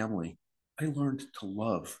time with family, I learned to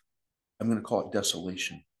love, I'm going to call it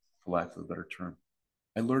desolation, for lack of a better term.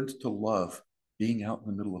 I learned to love being out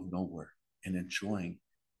in the middle of nowhere and enjoying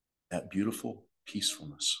that beautiful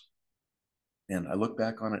peacefulness. And I look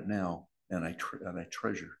back on it now and I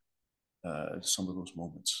treasure some of those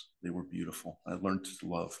moments. They were beautiful. I learned to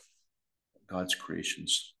love God's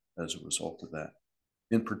creations as a result of that.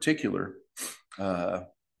 In particular,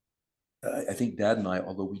 I think Dad and I,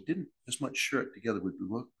 although we didn't as much share it together, we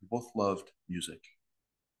both loved music.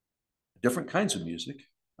 Different kinds of music,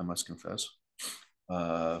 I must confess.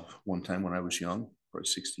 One time when I was young, probably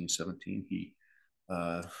 16, 17, he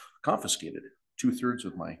confiscated 2/3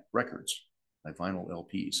 of my records, my vinyl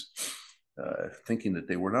LPs, thinking that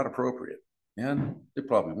they were not appropriate. And they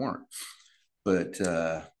probably weren't. But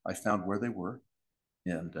I found where they were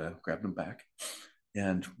and grabbed them back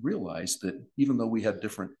and realized that even though we had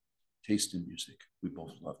different taste in music, we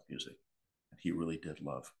both loved music. And he really did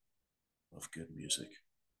love good music.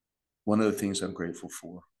 One of the things I'm grateful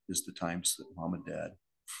for is the times that Mom and Dad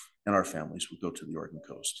and our families would go to the Oregon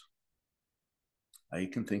coast. I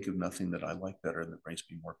can think of nothing that I like better and that brings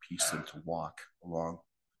me more peace than to walk along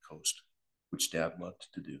the coast, which Dad loved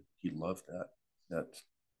to do. He loved that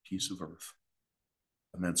piece of earth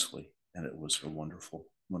immensely. And it was a wonderful,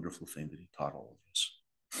 wonderful thing that he taught all of us.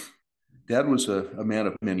 Dad was a man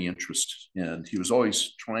of many interests, and he was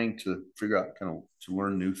always trying to figure out to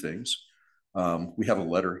learn new things. We have a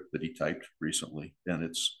letter that he typed recently, and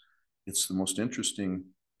it's the most interesting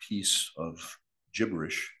piece of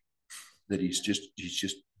gibberish that he's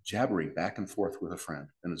just jabbering back and forth with a friend,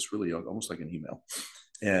 and it's really almost like an email.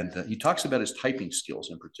 And he talks about his typing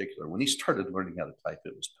skills in particular. When he started learning how to type,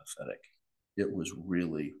 it was pathetic. It was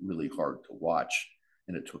really, really hard to watch,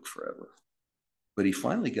 and it took forever. But he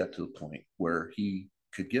finally got to the point where he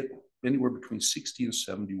could get anywhere between 60 and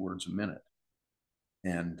 70 words a minute.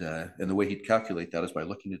 And the way he'd calculate that is by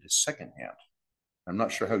looking at his second hand. I'm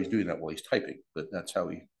not sure how he's doing that while he's typing, but that's how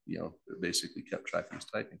he, basically kept track of his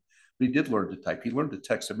typing. But he did learn to type. He learned to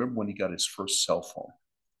text. I remember when he got his first cell phone,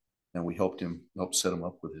 and we helped set him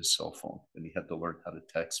up with his cell phone, and he had to learn how to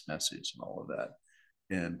text message and all of that.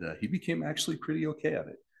 And he became actually pretty okay at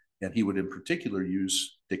it. And he would in particular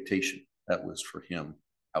use dictation. That was for him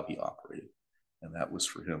how he operated. And that was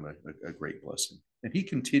for him a great blessing. And he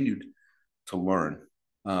continued to learn.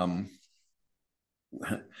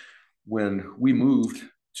 When we moved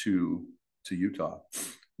to Utah,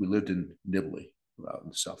 we lived in Nibley, out in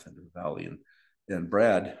the south end of the valley. And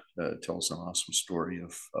Brad tells an awesome story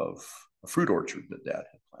of a fruit orchard that Dad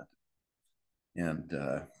had planted.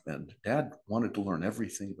 And Dad wanted to learn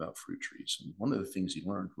everything about fruit trees. And one of the things he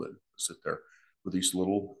learned was that there were these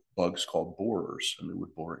little bugs called borers, and they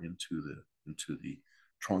would bore into the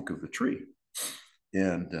trunk of the tree.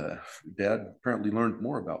 And Dad apparently learned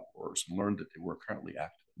more about borers and learned that they were apparently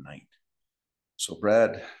active at night. So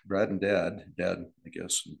Brad and Dad, I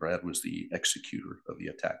guess, and Brad was the executor of the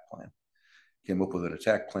attack plan, came up with an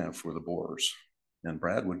attack plan for the borers. And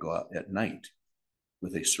Brad would go out at night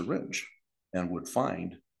with a syringe and would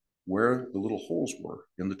find where the little holes were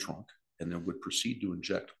in the trunk, and then would proceed to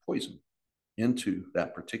inject poison into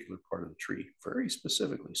that particular part of the tree, very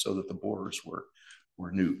specifically, so that the borers were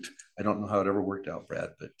nuked. I don't know how it ever worked out, Brad,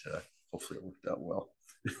 but hopefully it worked out well.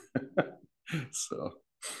 So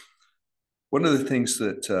one of the things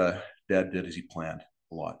that Dad did is he planned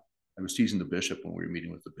a lot. I was teasing the bishop when we were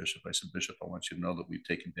meeting with the bishop. I said, Bishop, I want you to know that we've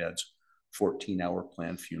taken Dad's 14-hour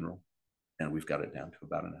planned funeral and we've got it down to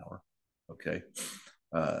about an hour. Okay.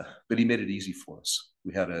 But he made it easy for us.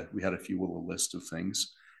 We had a few little lists of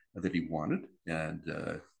things that he wanted. And,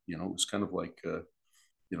 you know, it was kind of like,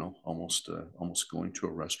 you know, almost going to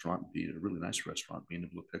a restaurant, be a really nice restaurant, being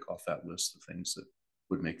able to pick off that list of things that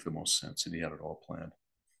would make the most sense. And he had it all planned.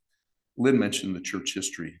 Lynn mentioned the Church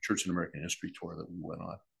and American History tour that we went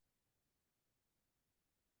on,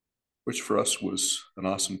 which for us was an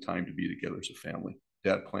awesome time to be together as a family.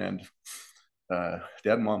 Dad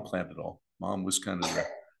and Mom planned it all. Mom was kind of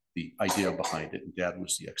the idea behind it, and Dad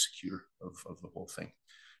was the executor of the whole thing.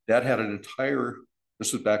 Dad had an entire,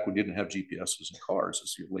 this was back when we didn't have GPSs in cars,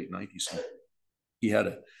 this is the late 90s. He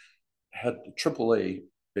had AAA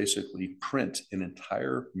basically print an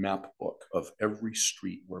entire map book of every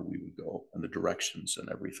street where we would go and the directions and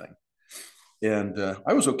everything. And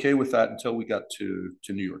I was okay with that until we got to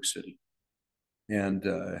New York City. And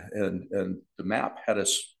the map had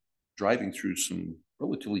us driving through some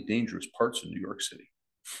relatively dangerous parts of New York City.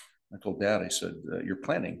 I told Dad, I said, your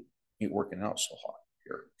planning ain't working out so hot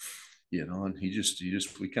here, you know, and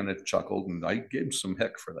we kind of chuckled, and I gave him some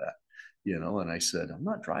heck for that, you know, and I said, I'm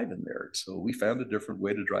not driving there. So we found a different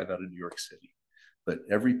way to drive out of New York City. But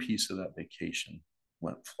every piece of that vacation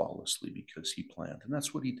went flawlessly because he planned, and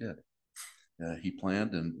that's what he did. He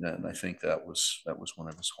planned, and I think that was one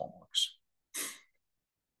of his hallmarks.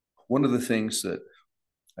 One of the things that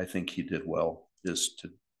I think he did well is to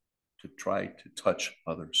try to touch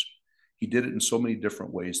others. He did it in so many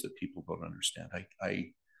different ways that people don't understand.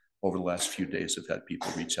 I over the last few days have had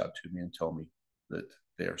people reach out to me and tell me that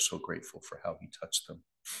they are so grateful for how he touched them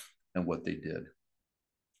and what they did.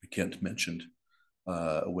 Kent mentioned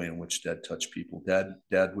a way in which Dad touched people.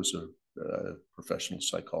 Dad was a professional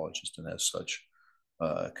psychologist, and as such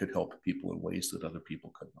could help people in ways that other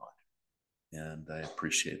people could not. And I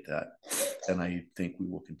appreciate that. And I think we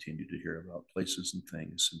will continue to hear about places and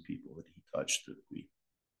things and people that he touched that we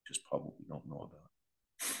just probably don't know about.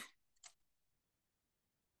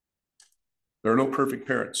 There are no perfect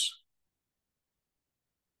parents.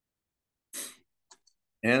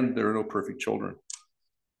 And there are no perfect children.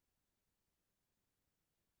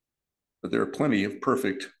 But there are plenty of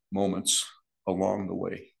perfect moments along the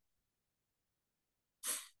way.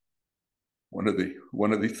 One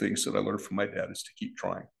of the things that I learned from my dad is to keep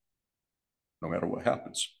trying, no matter what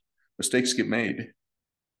happens. Mistakes get made,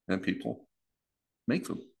 and people make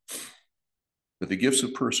them. But the gifts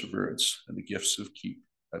of perseverance and the gifts of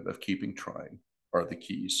keeping trying are the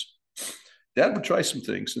keys. Dad would try some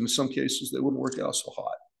things, and in some cases they wouldn't work out so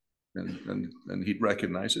hot, and he'd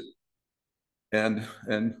recognize it. And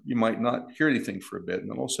you might not hear anything for a bit,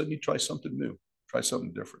 and then all of a sudden you try something new, try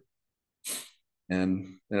something different.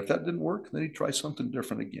 And if that didn't work, then he'd try something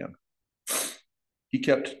different again. He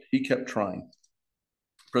kept trying.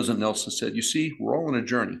 President Nelson said, you see, we're all on a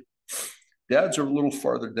journey. Dads are a little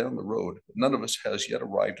farther down the road, but none of us has yet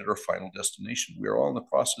arrived at our final destination. We are all in the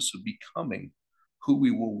process of becoming who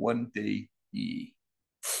we will one day be.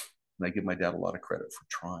 And I give my dad a lot of credit for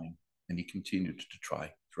trying, and he continued to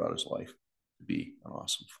try throughout his life to be an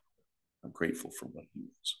awesome father. I'm grateful for what he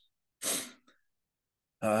was.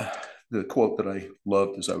 The quote that I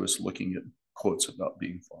loved as I was looking at quotes about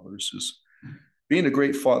being fathers is, being a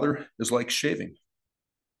great father is like shaving.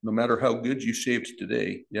 No matter how good you shaved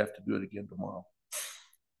today, you have to do it again tomorrow.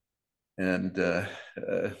 And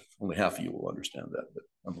only half of you will understand that, but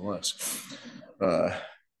nonetheless,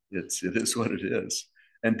 it is what it is.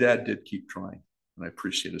 And Dad did keep trying, and I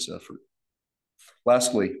appreciate his effort.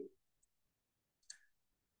 Lastly,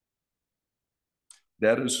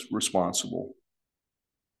 Dad is responsible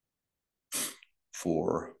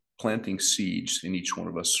for planting seeds in each one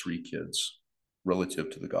of us 3 kids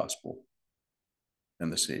relative to the gospel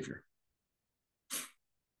and the Savior.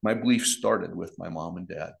 My belief started with my mom and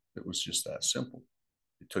dad. It was just that simple.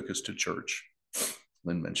 They took us to church.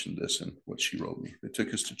 Lynn mentioned this in what she wrote me. They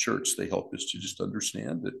took us to church. They helped us to just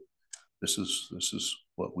understand that this is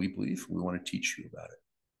what we believe. We want to teach you about it.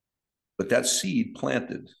 But that seed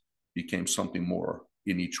planted became something more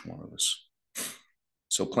in each one of us.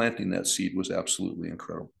 So planting that seed was absolutely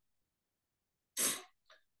incredible.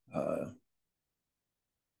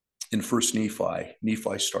 In First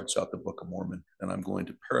Nephi starts out the Book of Mormon, and I'm going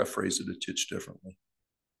to paraphrase it a titch differently.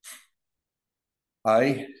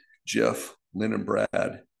 I, Jeff, Lynn, and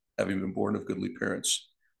Brad, having been born of goodly parents,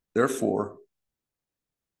 therefore,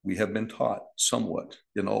 we have been taught somewhat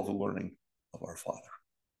in all the learning of our Father.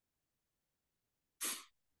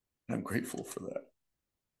 I'm grateful for that.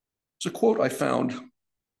 It's a quote I found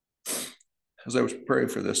as I was preparing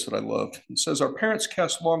for this that I loved. It says, our parents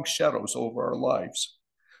cast long shadows over our lives.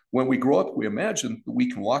 When we grow up, we imagine that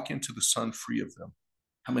we can walk into the sun free of them.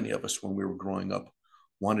 How many of us, when we were growing up,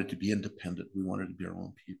 wanted to be independent? We wanted to be our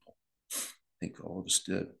own people. I think all of us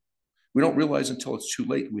did. We don't realize until it's too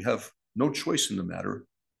late. We have no choice in the matter.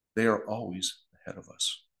 They are always ahead of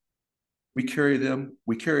us. We carry them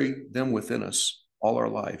within us all our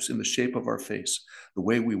lives, in the shape of our face, the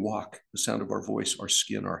way we walk, the sound of our voice, our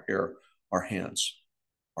skin, our hair, our hands,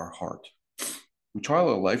 our heart. We try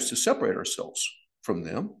our lives to separate ourselves from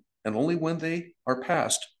them, and only when they are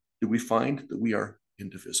past do we find that we are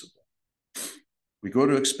indivisible. We grow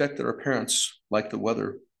to expect that our parents, like the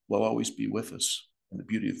weather, will always be with us, and the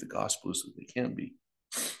beauty of the gospel is that they can be.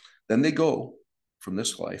 Then they go from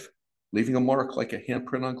this life, leaving a mark like a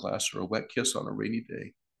handprint on glass or a wet kiss on a rainy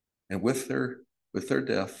day, and with their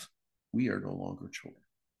death, we are no longer children.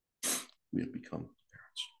 We have become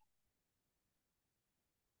parents.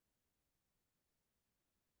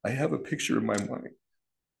 I have a picture in my mind.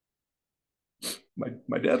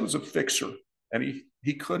 My dad was a fixer, and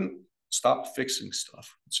he couldn't stop fixing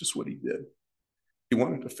stuff. It's just what he did. He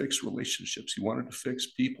wanted to fix relationships. He wanted to fix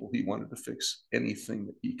people. He wanted to fix anything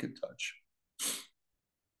that he could touch.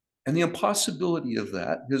 And the impossibility of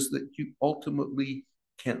that is that you ultimately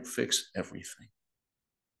can't fix everything.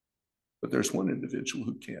 But there's one individual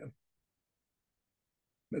who can.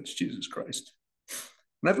 That's Jesus Christ.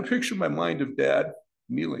 And I have a picture in my mind of Dad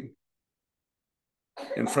kneeling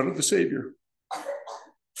in front of the Savior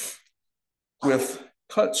with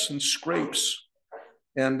cuts and scrapes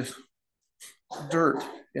and dirt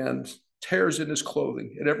and tears in his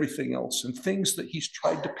clothing and everything else, and things that he's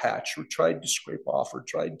tried to patch or tried to scrape off or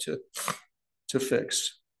tried to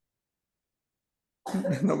fix.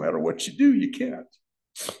 No matter what you do, you can't.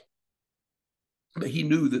 But he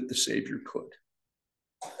knew that the Savior could.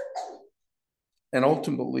 And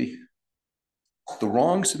ultimately, the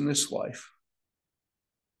wrongs in this life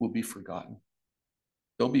will be forgotten.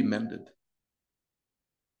 They'll be mended.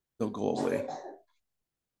 They'll go away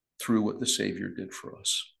through what the Savior did for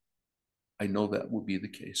us. I know that will be the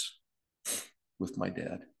case with my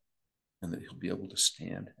dad, and that he'll be able to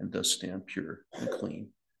stand, and does stand pure and clean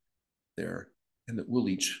there, and that we'll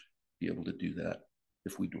each be able to do that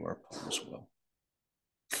if we do our part as well.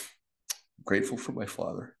 I'm grateful for my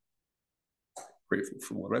father, grateful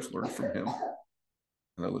for what I've learned from him,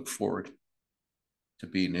 and I look forward to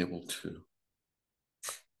being able to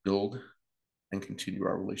build and continue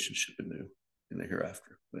our relationship anew in the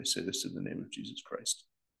hereafter. And I say this in the name of Jesus Christ.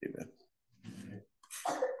 Amen.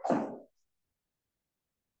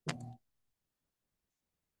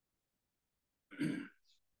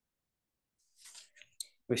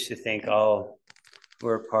 Wish to thank all who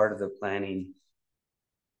are part of the planning,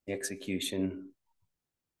 the execution,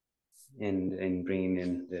 and bringing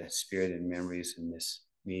in the spirit and memories in this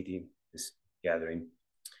meeting, this gathering.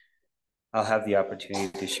 I'll have the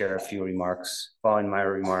opportunity to share a few remarks. Following my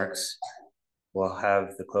remarks, we'll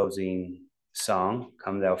have the closing song,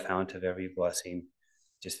 Come Thou Fount of Every Blessing,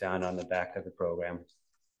 just found on the back of the program.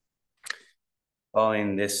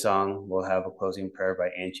 Following this song, we'll have a closing prayer by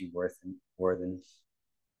Angie Worthen.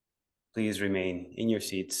 Please remain in your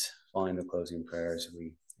seats following the closing prayers.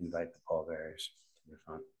 We invite the pallbearers to the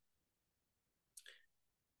front.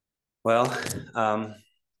 Well,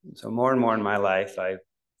 so more and more in my life, I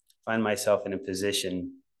find myself in a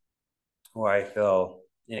position where I feel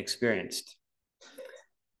inexperienced,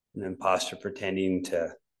 an imposter pretending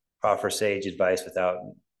to proffer sage advice without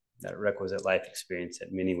that requisite life experience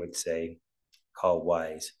that many would say call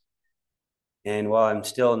wise. And while I'm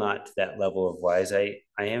still not to that level of wise, I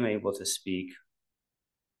am able to speak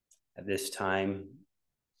at this time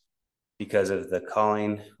because of the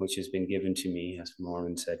calling which has been given to me, as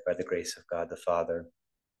Mormon said, by the grace of God the Father,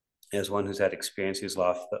 as one who's had experience, who's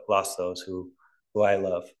lost those who I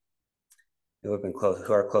love, who have been close,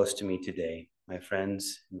 who are close to me today, my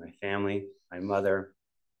friends, my family, my mother,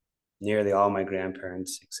 nearly all my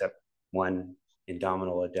grandparents, except one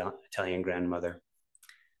indomitable Italian grandmother.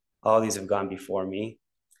 All these have gone before me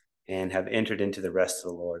and have entered into the rest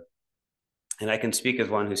of the Lord. And I can speak as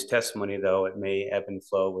one whose testimony, though it may ebb and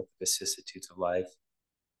flow with the vicissitudes of life,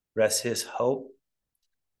 rests his hope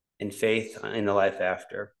and faith in the life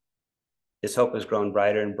after. His hope has grown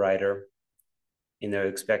brighter and brighter in the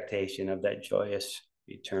expectation of that joyous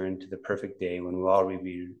return to the perfect day when we'll all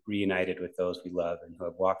be reunited with those we love and who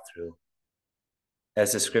have walked through,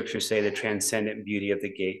 as the scriptures say, the transcendent beauty of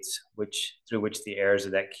the gates through which the heirs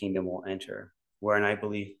of that kingdom will enter, wherein I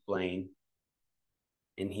believe Blaine,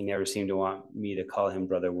 and he never seemed to want me to call him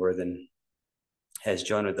Brother Worthen, has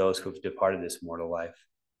joined with those who have departed this mortal life.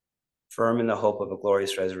 firm in the hope of a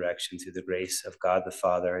glorious resurrection through the grace of God the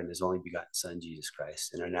Father and his only begotten Son, Jesus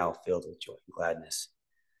Christ, and are now filled with joy and gladness.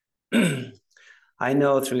 I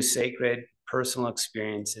know through sacred personal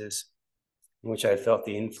experiences in which I felt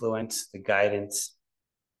the influence, the guidance,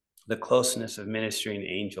 the closeness of ministering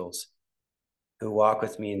angels who walk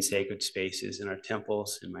with me in sacred spaces, in our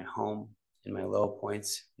temples, in my home, in my low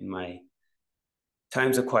points, in my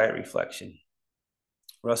times of quiet reflection.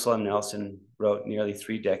 Russell M. Nelson wrote nearly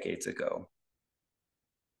 3 decades ago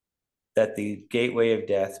that the gateway of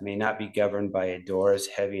death may not be governed by a door as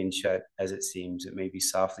heavy and shut as it seems. It may be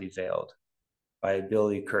softly veiled by a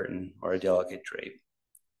billowy curtain or a delicate drape.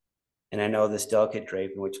 And I know this delicate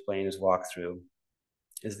drape in which Blaine has walked through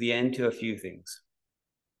is the end to a few things.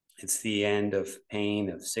 It's the end of pain,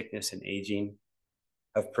 of sickness and aging,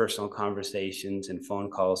 of personal conversations and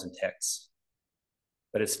phone calls and texts.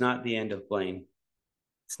 But it's not the end of Blaine.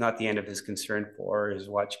 It's not the end of his concern for or his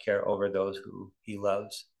watch care over those who he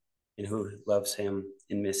loves and who loves him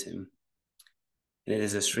and miss him. And it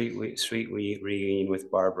is a sweet reunion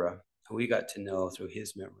with Barbara, who we got to know through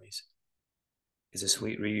his memories. It's a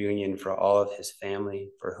sweet reunion for all of his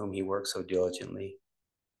family, for whom he worked so diligently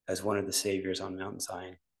as one of the saviors on Mount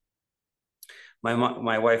Zion.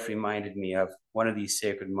 My wife reminded me of one of these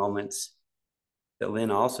sacred moments that Lynn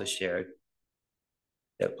also shared,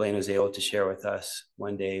 that Blaine was able to share with us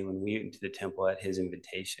one day when we went to the temple at his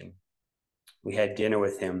invitation. We had dinner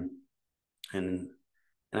with him, and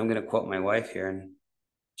I'm going to quote my wife here, and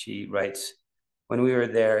she writes, "When we were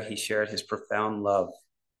there, he shared his profound love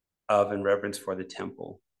of and reverence for the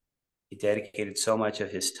temple. He dedicated so much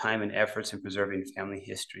of his time and efforts in preserving family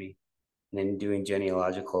history and in doing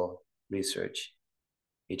genealogical research.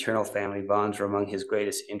 Eternal family bonds were among his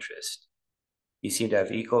greatest interests. He seemed to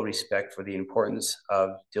have equal respect for the importance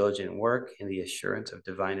of diligent work and the assurance of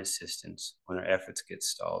divine assistance when our efforts get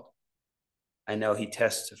stalled. I know he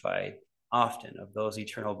testified often of those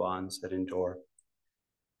eternal bonds that endure.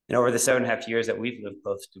 And over the 7.5 years that we've lived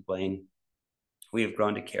close to Blaine, we have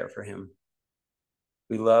grown to care for him.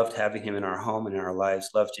 We loved having him in our home and in our lives,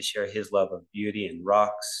 loved to share his love of beauty and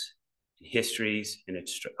rocks, and histories, and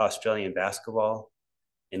Australian basketball,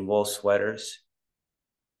 and wool sweaters.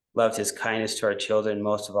 Loved his kindness to our children,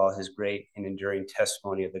 most of all his great and enduring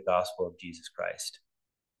testimony of the gospel of Jesus Christ.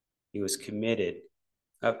 He was committed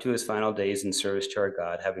up to his final days in service to our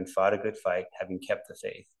God, having fought a good fight, having kept the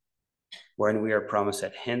faith, wherein we are promised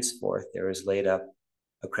that henceforth there is laid up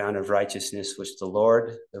a crown of righteousness, which the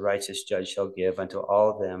Lord, the righteous judge, shall give unto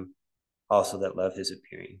all of them also that love his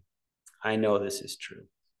appearing. I know this is true.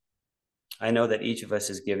 I know that each of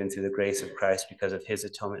us is given through the grace of Christ, because of his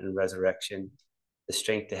atonement and resurrection, the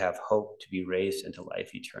strength to have hope to be raised into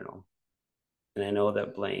life eternal. And I know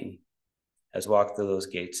that Blaine has walked through those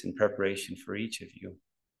gates in preparation for each of you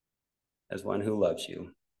as one who loves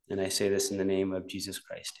you. And I say this in the name of Jesus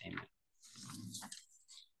Christ. Amen.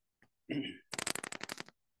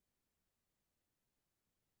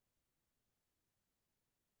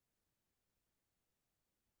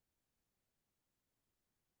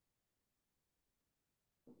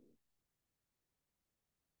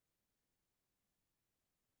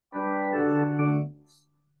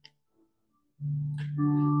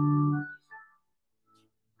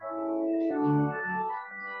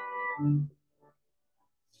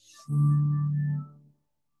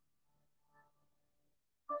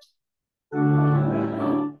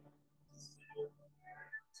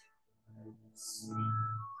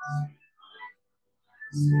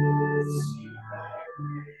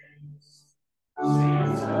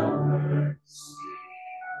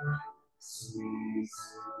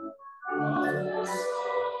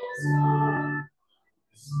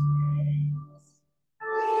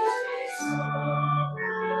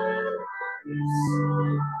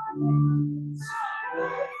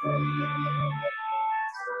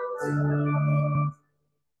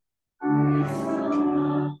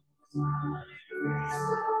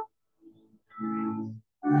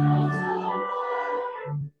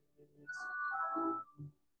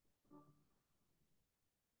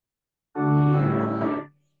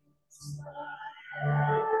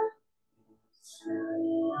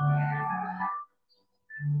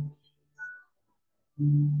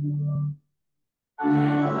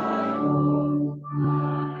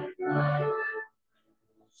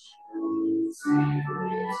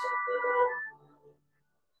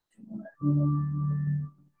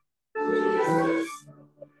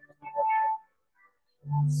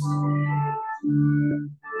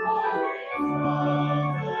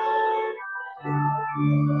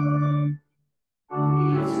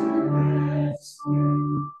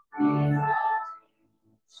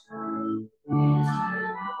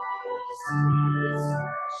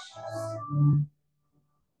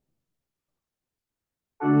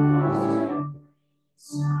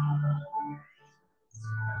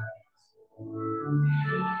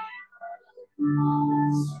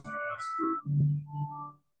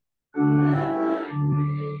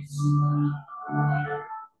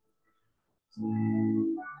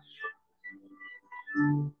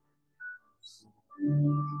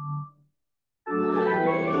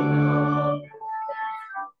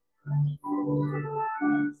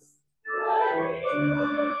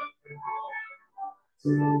 Our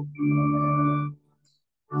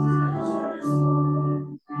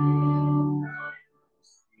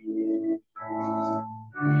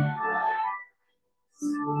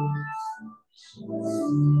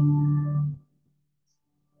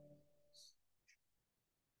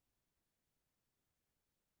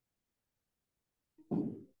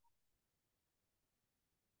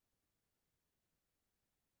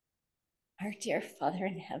dear Father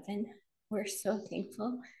in heaven, we're so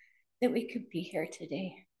thankful that we could be here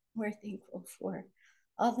today. We're thankful for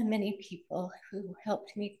all the many people who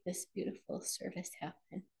helped make this beautiful service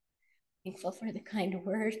happen. Thankful for the kind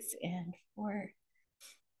words and for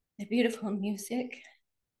the beautiful music.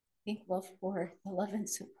 Thankful for the love and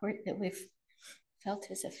support that we've felt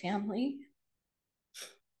as a family.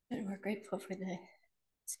 And we're grateful for the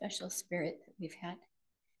special spirit that we've had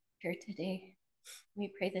here today.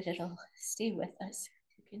 We pray that it'll stay with us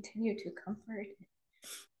to continue to comfort,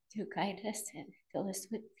 to guide us, and fill us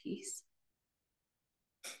with peace.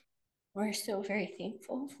 We're so very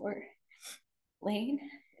thankful for Blaine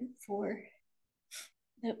and for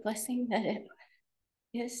the blessing that it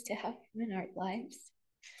is to have him in our lives.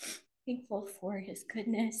 Thankful for his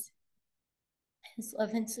goodness, his love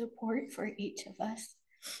and support for each of us.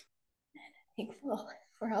 And thankful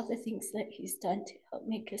for all the things that he's done to help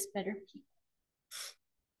make us better people.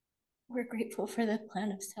 We're grateful for the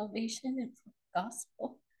plan of salvation and for the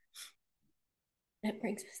gospel that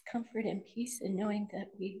brings us comfort and peace in knowing that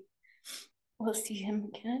we will see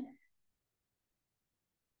him again.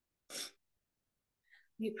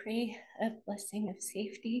 We pray a blessing of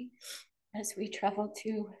safety as we travel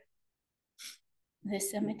to the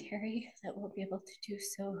cemetery, that we'll be able to do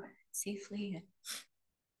so safely and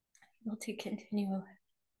able to continue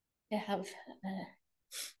to have a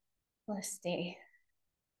blessed day.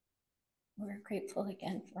 We're grateful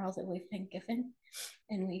again for all that we've been given,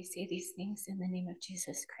 and we say these things in the name of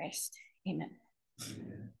Jesus Christ. Amen.